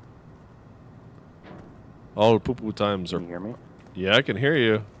 All the poo-poo times are... Can you hear me? Yeah, I can hear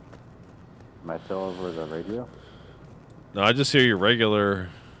you. Am I still over the radio? No, I just hear you regular...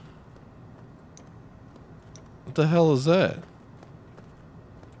 What the hell is that?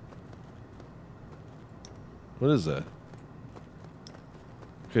 What is that?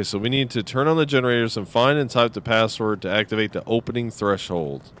 Okay, so we need to turn on the generators and find and type the password to activate the opening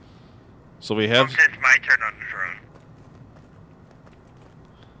threshold. So we have... It's my turn on the drone.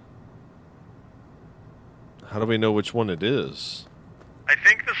 How do we know which one it is? I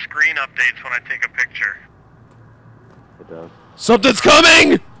think the screen updates when I take a picture. It does. Something's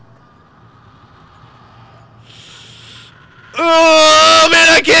coming! Oh, man,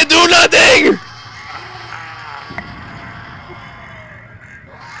 I can't do nothing!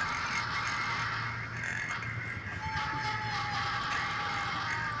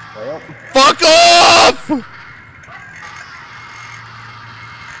 Well, Fuck off!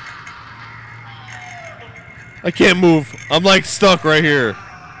 I can't move. I'm like stuck right here.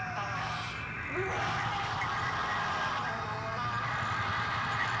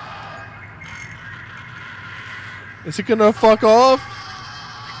 Is it gonna fuck off?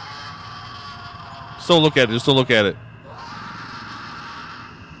 Just don't look at it. Just don't look at it.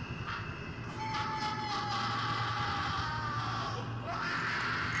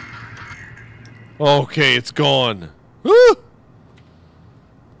 Okay, it's gone. Woo!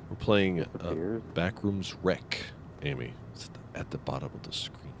 We're playing Backrooms Rec, Amy. It's at the bottom of the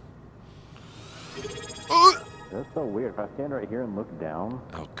screen. that's so weird. If I stand right here and look down,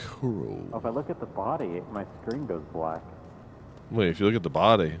 Alcuro. if I look at the body, my screen goes black. Wait, if you look at the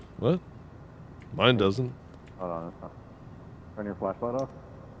body, what? Mine doesn't. Hold on, it's not. Turn your flashlight off.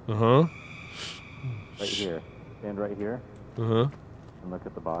 Uh-huh. Right here. Stand right here Uh-huh. and look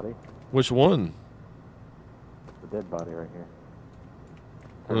at the body. Which one? The dead body right here.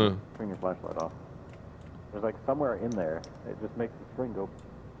 Turn your flashlight off. There's like somewhere in there. It just makes the screen go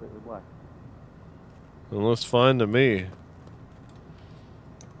completely black. Well, looks fine to me.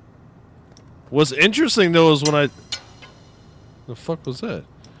 What's interesting though is when I... The fuck was that?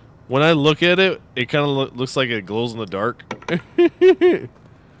 When I look at it, it kind of looks like it glows in the dark.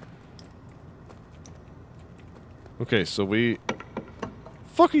 Okay, so we...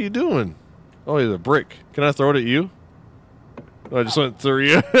 Fuck are you doing? Oh, he's a brick. Can I throw it at you? Oh, I just went through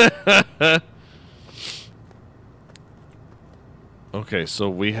you. Okay, so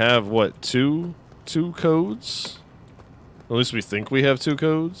we have what, two codes? At least we think we have 2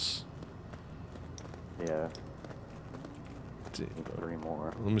 codes. Yeah. Need 3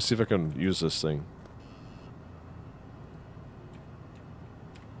 more. Let me see if I can use this thing.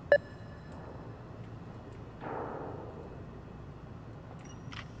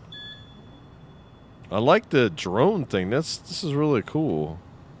 I like the drone thing. This is really cool.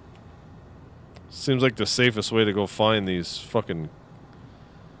 Seems like the safest way to go find these fucking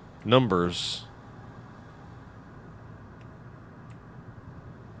numbers.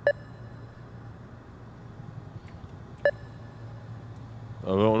 I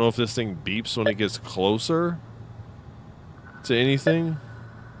don't know if this thing beeps when it gets closer to anything.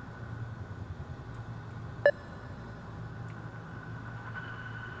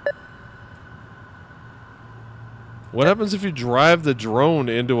 What happens if you drive the drone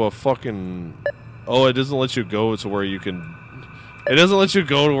into a fucking... Oh, it doesn't let you go to where you can... It doesn't let you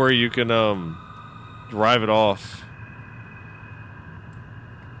go to where you can, drive it off.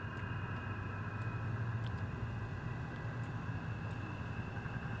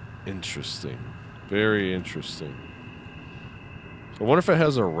 Interesting. Very interesting. I wonder if it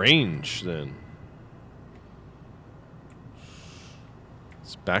has a range, then.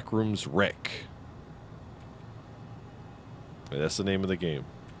 It's Backrooms Rec. That's the name of the game.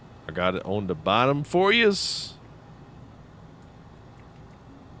 I got it on the bottom for yous.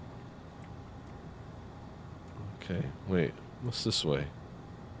 Okay, wait. What's this way?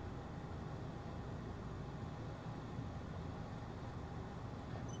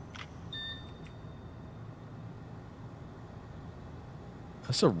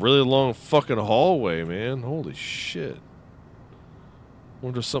 That's a really long fucking hallway, man. Holy shit. I wonder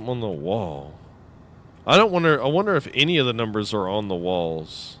if there's something on the wall. I wonder if any of the numbers are on the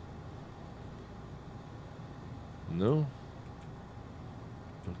walls. No?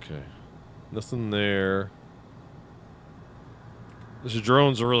 Okay. Nothing there. These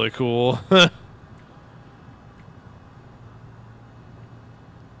drones are really cool. I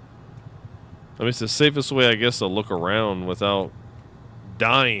mean, it's the safest way, I guess, to look around without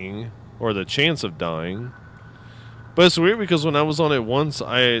dying or the chance of dying. But it's weird because when I was on it once,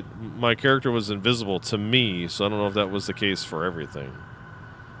 my character was invisible to me, so I don't know if that was the case for everything.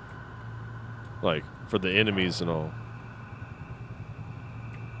 Like, for the enemies and all.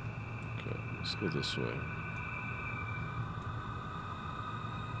 Okay, let's go this way.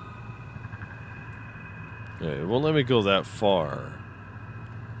 Yeah, it won't let me go that far.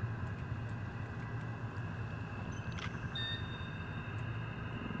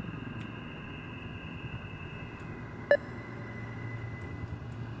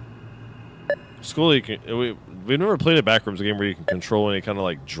 It's cool. You can, we've never played a Backrooms game where you can control any kind of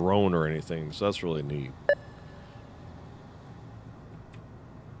like drone or anything, so that's really neat.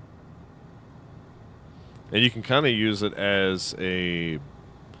 And you can kind of use it as a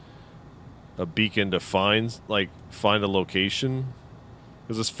beacon to find a location,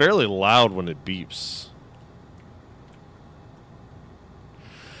 because it's fairly loud when it beeps.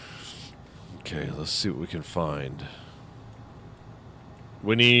 Okay, let's see what we can find.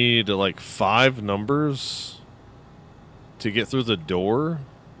 We need like 5 numbers to get through the door.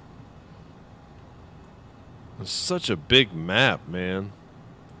 It's such a big map, man.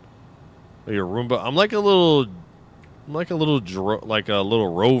 Your Roomba. I'm like a little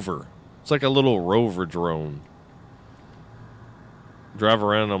rover. It's like a little rover drone. Drive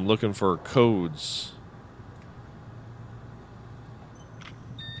around. I'm looking for codes.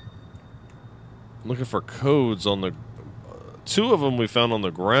 I'm looking for codes on the. 2 of them we found on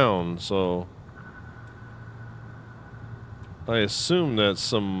the ground, so I assume that's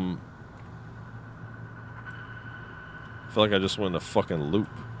some. I feel like I just went in a fucking loop.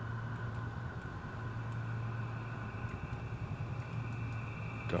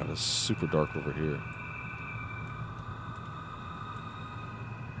 God, it's super dark over here.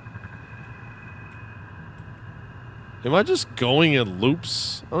 Am I just going in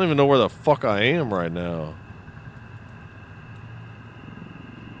loops? I don't even know where the fuck I am right now.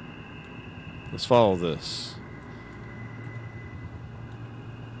 Let's follow this.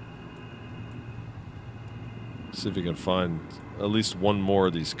 See if we can find at least one more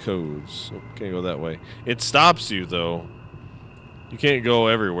of these codes. Oh, can't go that way. It stops you, though. You can't go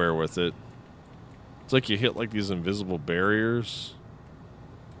everywhere with it. It's like you hit like these invisible barriers.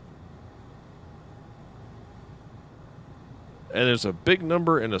 And there's a big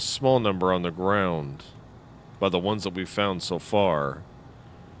number and a small number on the ground by the ones that we've found so far.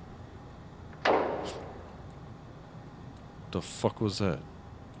 The fuck was that?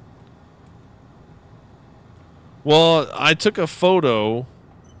 Well, I took a photo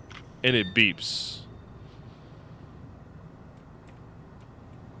and it beeps.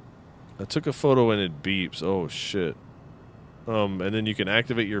 I took a photo and it beeps. Oh shit. And then you can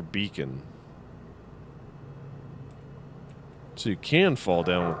activate your beacon. So you can fall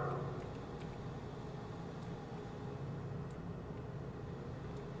down.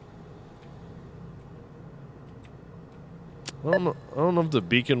 I don't know if the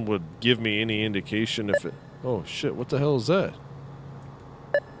beacon would give me any indication if it... Oh, shit. What the hell is that?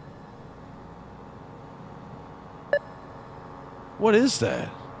 What is that?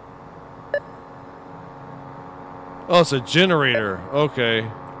 Oh, it's a generator. Okay.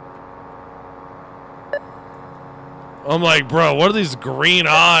 I'm like, bro, what are these green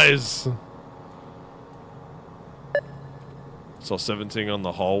eyes? Saw 17 on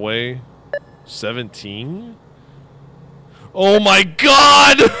the hallway. 17? Oh my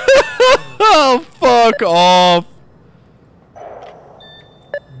god! Oh, fuck off.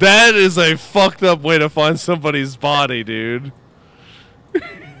 That is a fucked up way to find somebody's body, dude. Let's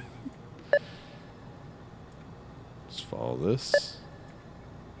follow this.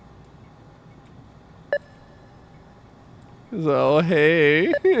 Oh,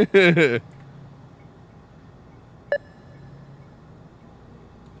 hey.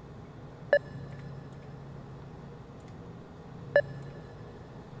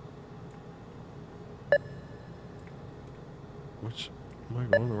 Am I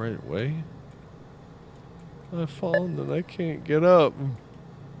going the right way? I've fallen and I can't get up. I'm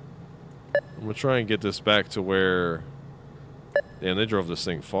gonna try and get this back to where... Damn, they drove this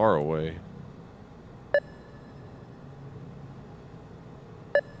thing far away.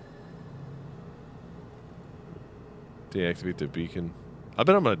 Deactivate the beacon. I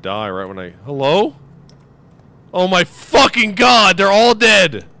bet I'm gonna die right when I... Hello? Oh my fucking god, they're all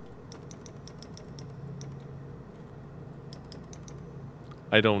dead!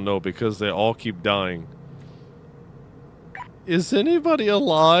 I don't know, because they all keep dying. Is anybody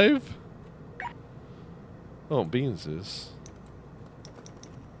alive? Oh, Beans is.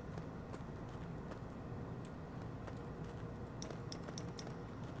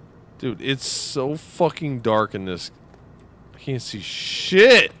 Dude, it's so fucking dark in this. I can't see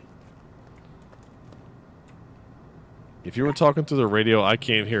shit. If you were talking through the radio, I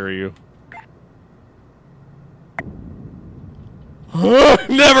can't hear you.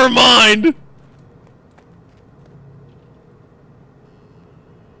 Never mind.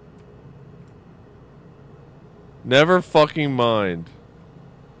 Never fucking mind.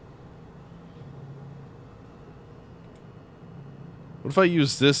 What if I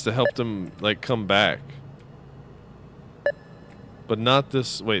use this to help them, like, come back? But not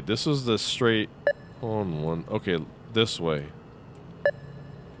this. Wait, this was the straight on one. Okay, this way.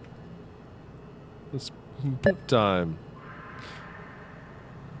 It's poop time.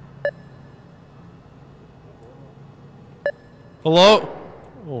 Hello?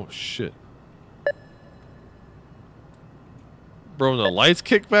 Oh, shit. Bro, the lights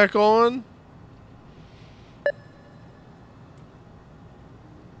kick back on?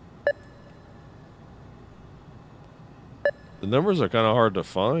 The numbers are kind of hard to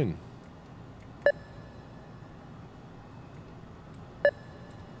find.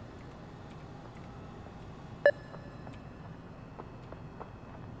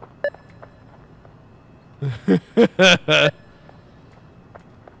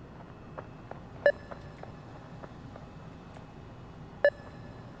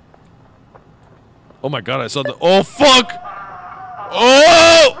 Oh my god, I saw the— oh fuck!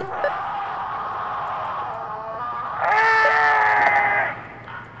 Oh!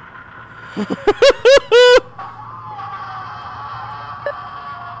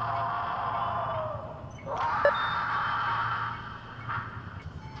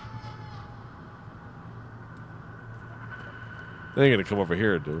 They ain't gonna come over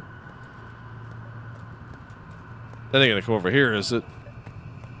here, dude. That ain't gonna come over here, is it?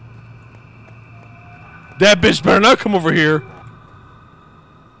 That bitch better not come over here.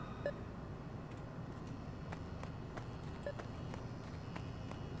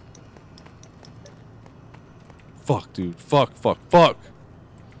 Fuck, dude. Fuck, fuck, fuck.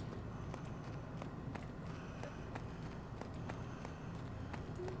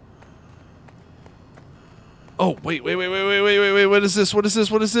 Oh, wait. What is this? What is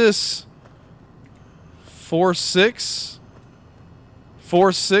this? What is this? 4-6?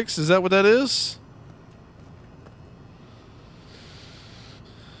 4-6? Is that what that is?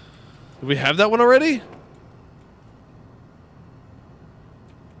 Do we have that one already?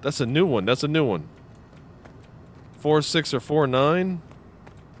 That's a new one. That's a new one. 4-6 or 4-9?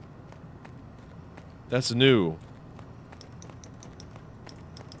 That's new.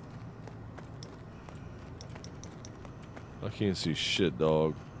 I can't see shit,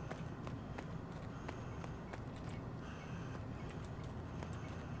 dog.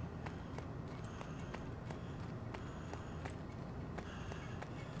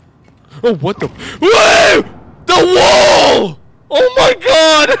 Oh, what the— whoa! The wall! Oh my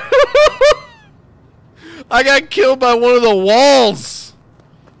god! I got killed by one of the walls!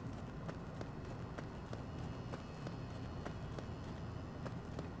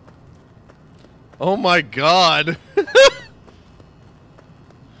 Oh my god!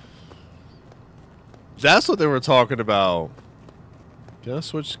 That's what they were talking about. Can I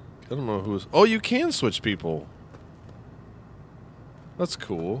switch? I don't know who's— oh, you can switch people. That's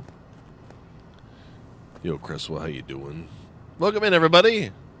cool. Yo, Cresswell, how you doing? Welcome in,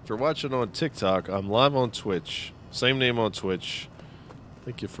 everybody. If you're watching on TikTok, I'm live on Twitch. Same name on Twitch.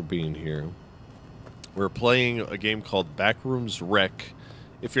 Thank you for being here. We're playing a game called Backrooms Rec.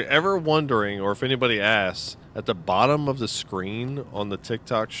 If you're ever wondering, or if anybody asks, at the bottom of the screen on the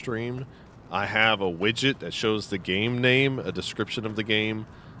TikTok stream, I have a widget that shows the game name, a description of the game,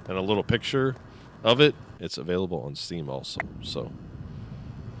 and a little picture of it. It's available on Steam also, so...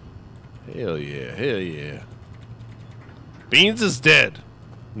 hell yeah, hell yeah. Beans is dead.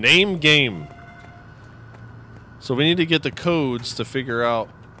 Name game. So we need to get the codes to figure out...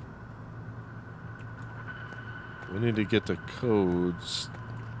 we need to get the codes.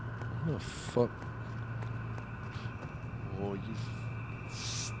 What the fuck? Oh, you...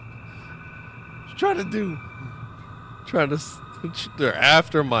 what you trying to do? Trying to... they're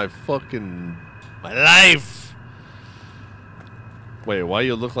after my fucking... my life! Wait, why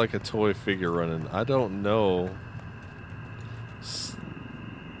you look like a toy figure running? I don't know.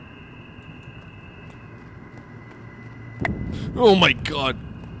 Oh my god.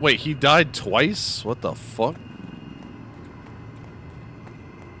 Wait, he died twice? What the fuck?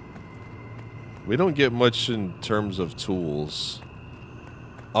 We don't get much in terms of tools.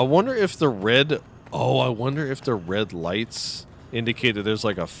 I wonder if the red... Oh, I wonder if the red lights indicate that there's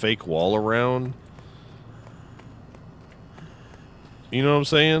like a fake wall around. You know what I'm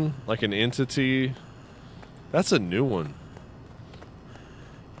saying? Like an entity. That's a new one.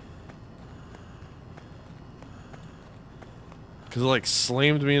 Because it like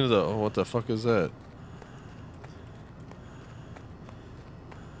slammed me into the... Oh, what the fuck is that?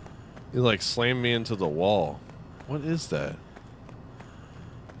 It like slammed me into the wall. What is that?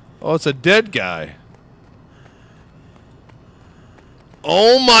 Oh, it's a dead guy.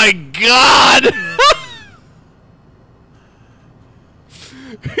 Oh my god!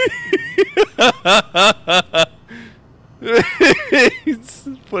 He's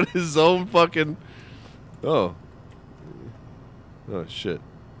put his own fucking... Oh. Oh, shit.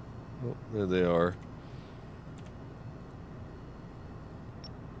 Oh, there they are.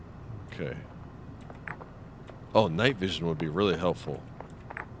 Okay. Oh, night vision would be really helpful.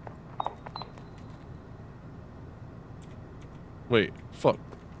 Wait, fuck.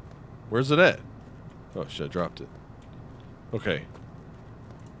 Where's it at? Oh shit, I dropped it. Okay.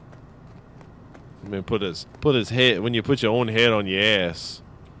 I mean, put his head, when you put your own head on your ass.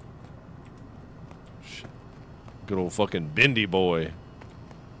 Shit. Good old fucking bendy boy.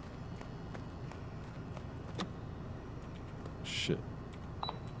 Shit.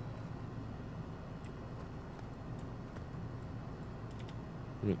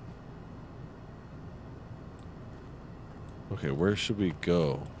 Okay, where should we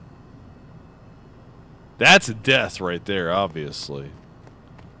go? That's a death right there, obviously.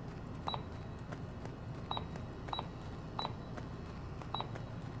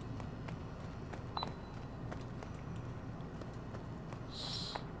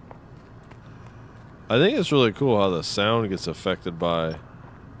 I think it's really cool how the sound gets affected by...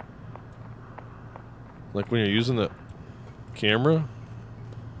 Like when you're using the camera.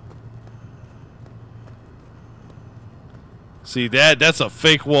 See that's a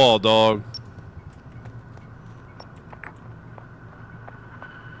fake wall, dog.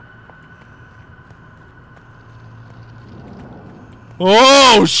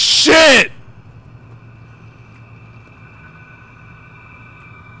 Oh shit!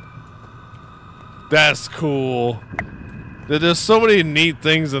 That's cool. There's so many neat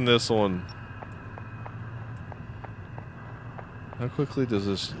things in this one. How quickly does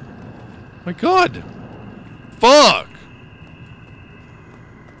this... My god! Fuck!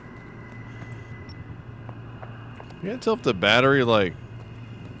 You can't tell if the battery, like,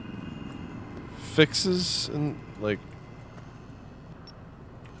 fixes and, like...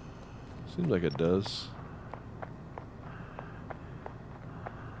 Seems like it does.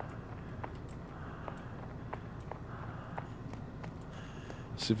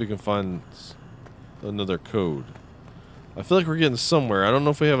 See if we can find another code. I feel like we're getting somewhere. I don't know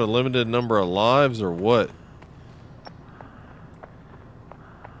if we have a limited number of lives or what.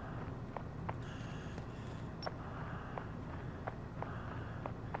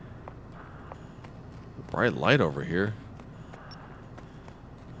 Bright light over here.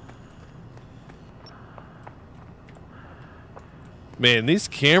 Man, these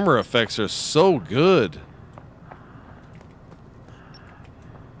camera effects are so good.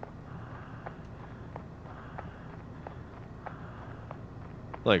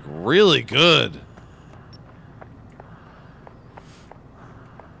 Like, really good.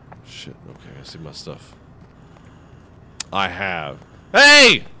 Shit, okay, I see my stuff. I have.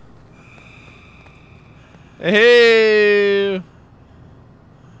 Hey! Hey!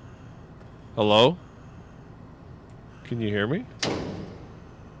 Hello? Can you hear me?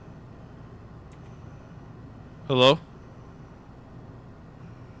 Hello?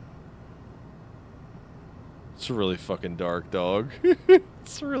 It's really fucking dark, dog.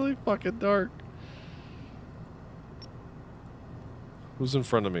 It's really fucking dark. Who's in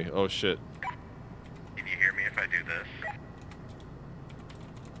front of me? Oh, shit. Can you hear me if I do this?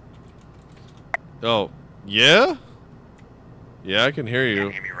 Oh, yeah? Yeah, I can hear Can you.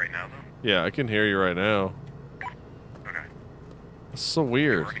 you hear me right now, though? Yeah, I can hear you right now. Okay. That's so You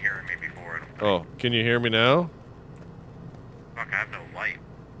weird. weren't hearing me before. I don't think. Oh, can you hear me now? Fuck, I have no light.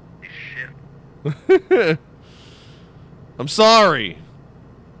 These shit. I'm sorry.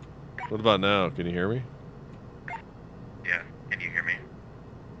 What about now? Can you hear me? Yeah. Can you hear me?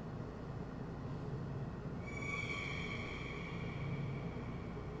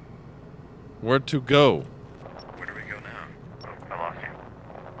 Where to go? Where do we go now? Oh, I lost you.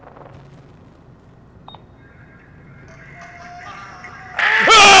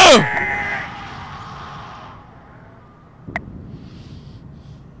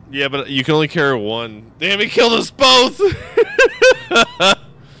 Yeah, but you can only carry one. Damn, he killed us both!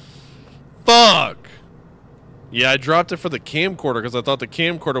 Fuck! Yeah, I dropped it for the camcorder because I thought the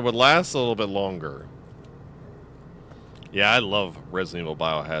camcorder would last a little bit longer. Yeah, I love Resident Evil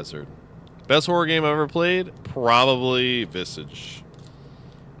Biohazard. Best horror game I've ever played? Probably Visage.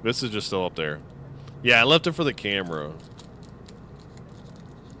 Visage is still up there. Yeah, I left it for the camera.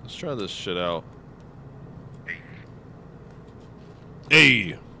 Let's try this shit out.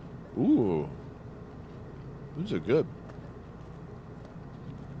 Hey! Ooh. These are good.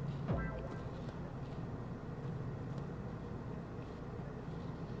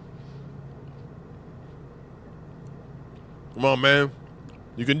 Come on, man.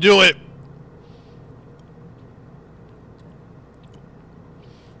 You can do it.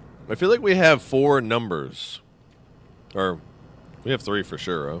 I feel like we have 4 numbers. Or, we have 3 for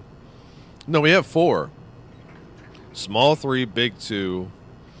sure, huh? No, we have 4. Small 3, big 2.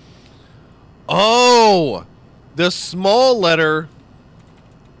 Oh! The small letter...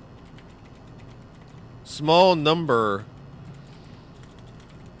 Small number...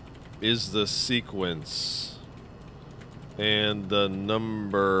 is the sequence. And the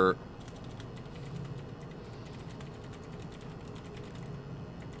number...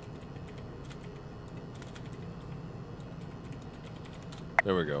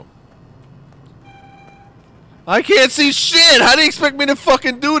 There we go. I can't see shit! How do you expect me to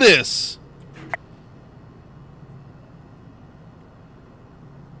fucking do this?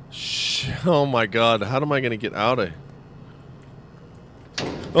 Oh my god, how am I gonna get out of...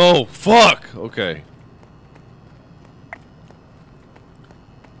 Oh, fuck! Okay.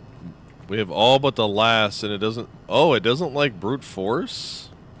 We have all but the last, and it doesn't... Oh, it doesn't like brute force?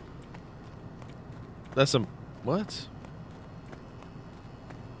 That's some... What?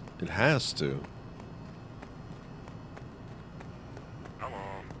 It has to.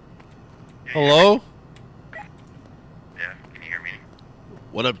 Hello. Hello? Yeah, can you hear me?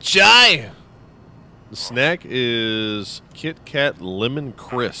 What up, Chai? The snack is Kit Kat Lemon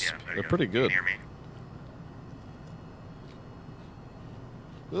Crisp. Yeah, there you They're go. pretty good. Can you hear me?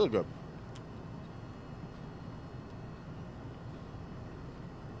 They look good.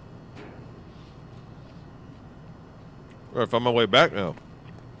 Alright, find my way back now.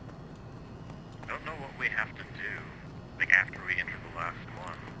 Don't know what we have to do, like after we enter the last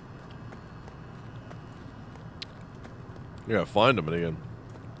one. You gotta find them again.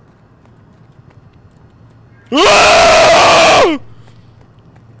 Ah!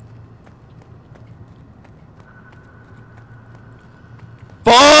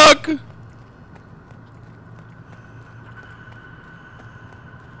 Fuck! Do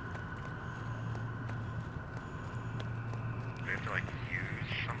we have to like use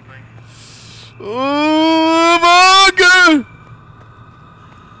something? Oh, fuck!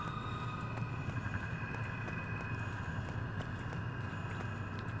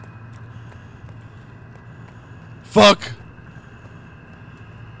 Fuck!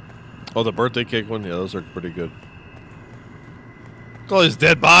 Oh, the birthday cake one? Yeah, those are pretty good. Look at all these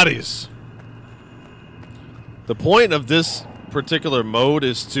dead bodies. The point of this particular mode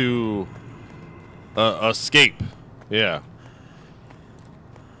is to escape. Yeah.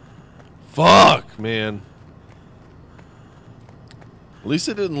 Fuck, man. At least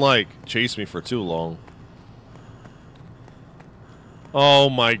it didn't, like, chase me for too long. Oh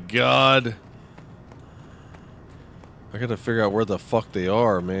my god. I gotta figure out where the fuck they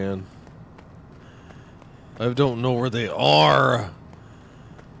are, man. I don't know where they are.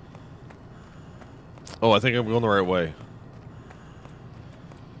 Oh, I think I'm going the right way.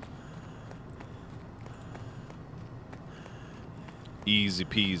 Easy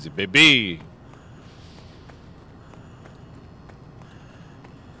peasy, baby.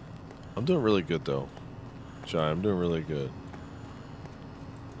 I'm doing really good, though. Shy, I'm doing really good.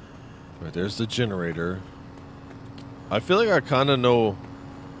 Alright, there's the generator. I feel like I kind of know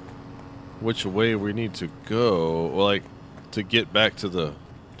which way we need to go, like to get back to the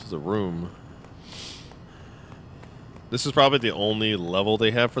room. This is probably the only level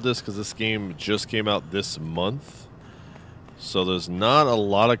they have for this because this game just came out this month. So there's not a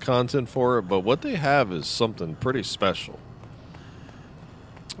lot of content for it, but what they have is something pretty special.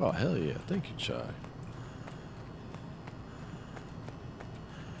 Oh, hell yeah. Thank you, Chai.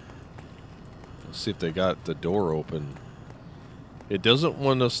 Let's see if they got the door open. It doesn't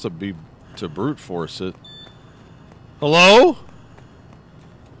want us to brute force it. Hello?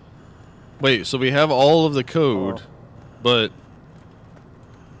 Wait, so we have all of the code, but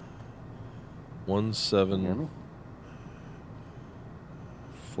 1 7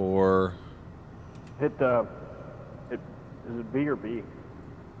 4. Hit is it B or B?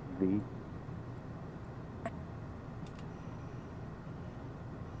 Z.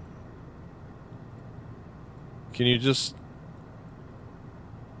 Can you just...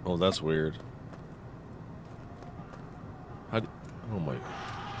 Oh, that's weird. Oh my...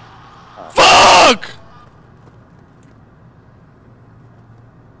 Fuck!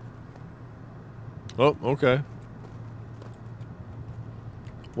 Oh, okay.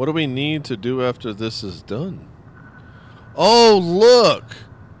 What do we need to do after this is done? Oh, look!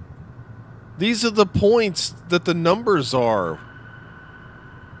 These are the points that the numbers are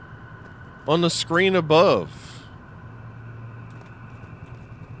on the screen above.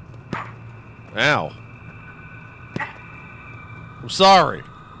 Ow. I'm sorry.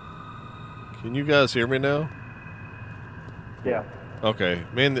 Can you guys hear me now? Yeah. Okay.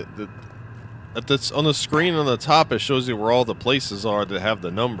 Man, on the screen on the top, it shows you where all the places are that have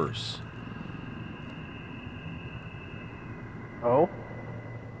the numbers. Oh?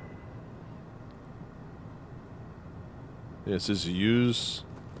 Yeah, it says use.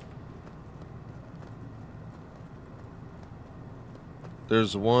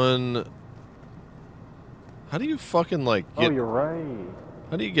 There's one. How do you fucking like get... Oh, you're right.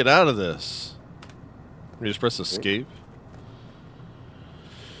 How do you get out of this? You just press escape.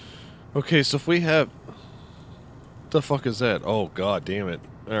 Okay, so if we have... What the fuck is that? Oh, god damn it.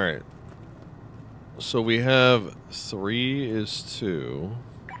 Alright. So we have 3 is 2.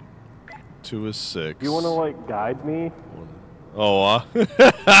 2 is 6. You want to, like, guide me? Oh,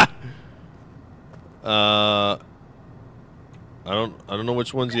 I don't know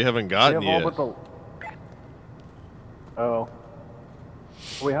which ones you haven't gotten yet. Oh.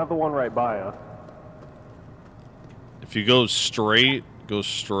 We have the one right by us. If you go straight,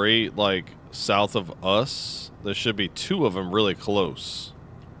 like, south of us, there should be 2 of them really close.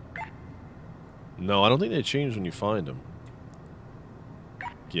 No, I don't think they change when you find them.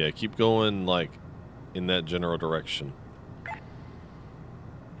 Yeah, keep going, like, in that general direction.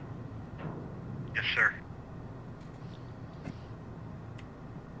 Yes, sir.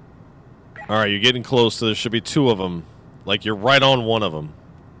 Alright, you're getting close, so there should be 2 of them. Like, you're right on one of them.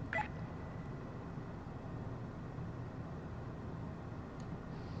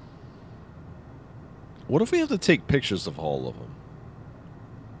 What if we have to take pictures of all of them?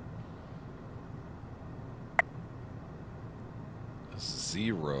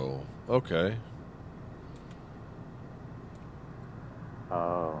 Zero. Okay.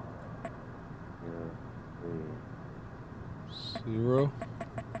 Oh. 0.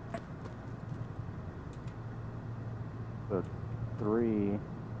 So 3,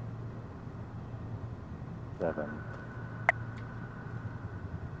 7.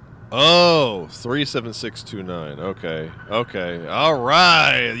 Oh, 37629. Okay. Okay. All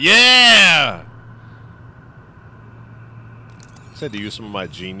right. Yeah. Just had to use some of my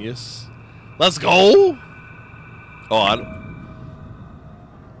genius. Let's go. Oh,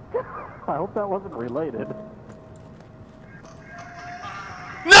 I hope that wasn't related.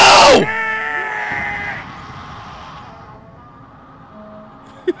 No!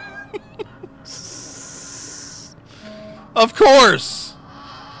 Of course.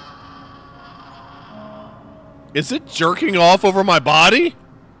 Is it jerking off over my body?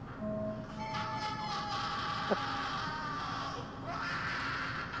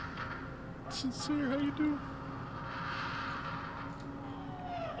 Sincere, how you doing?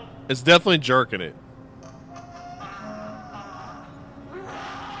 It's definitely jerking it.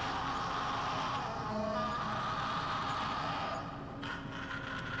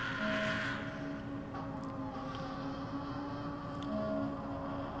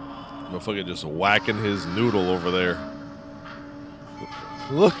 Motherfucker just whacking his noodle over there.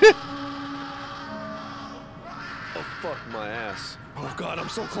 Look. Oh, fuck my ass. Oh, God, I'm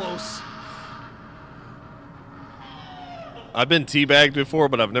so close. I've been teabagged before,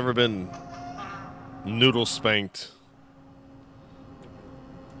 but I've never been noodle spanked.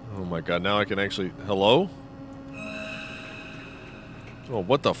 Oh, my God. Now I can actually... Hello? Oh,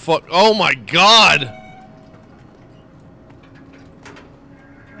 what the fuck? Oh, my God!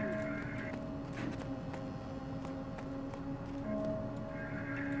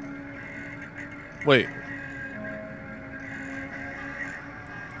 Wait.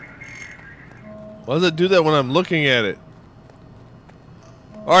 Why does it do that when I'm looking at it?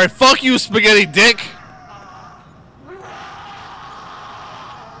 Alright, fuck you, spaghetti dick!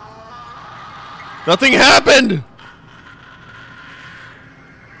 Nothing happened!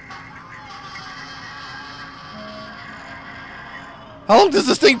 How long does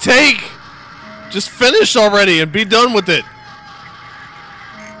this thing take? Just finish already and be done with it.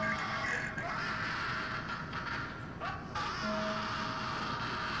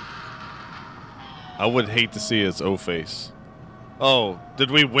 I would hate to see its O face. Oh,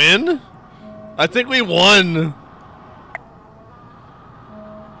 did we win? I think we won.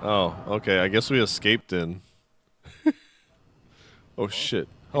 Oh, okay. I guess we escaped in. Oh shit.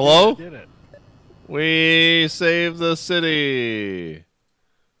 Hello? Did it. We saved the city.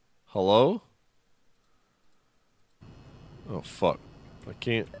 Hello? Oh fuck. I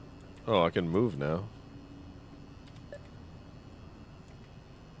can't. Oh, I can move now.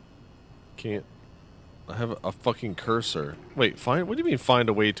 Can't. I have a fucking cursor. Wait, find. What do you mean find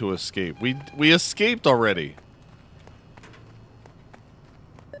a way to escape? We escaped already.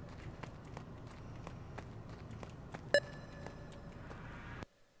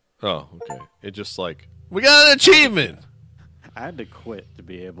 Oh, okay. It just like we got an achievement. I had to quit to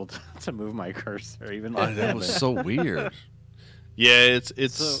be able to move my cursor. Even That was so weird. Yeah,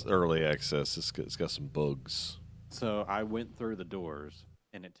 it's early access. It's got some bugs. So I went through the doors,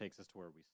 and it takes us to where we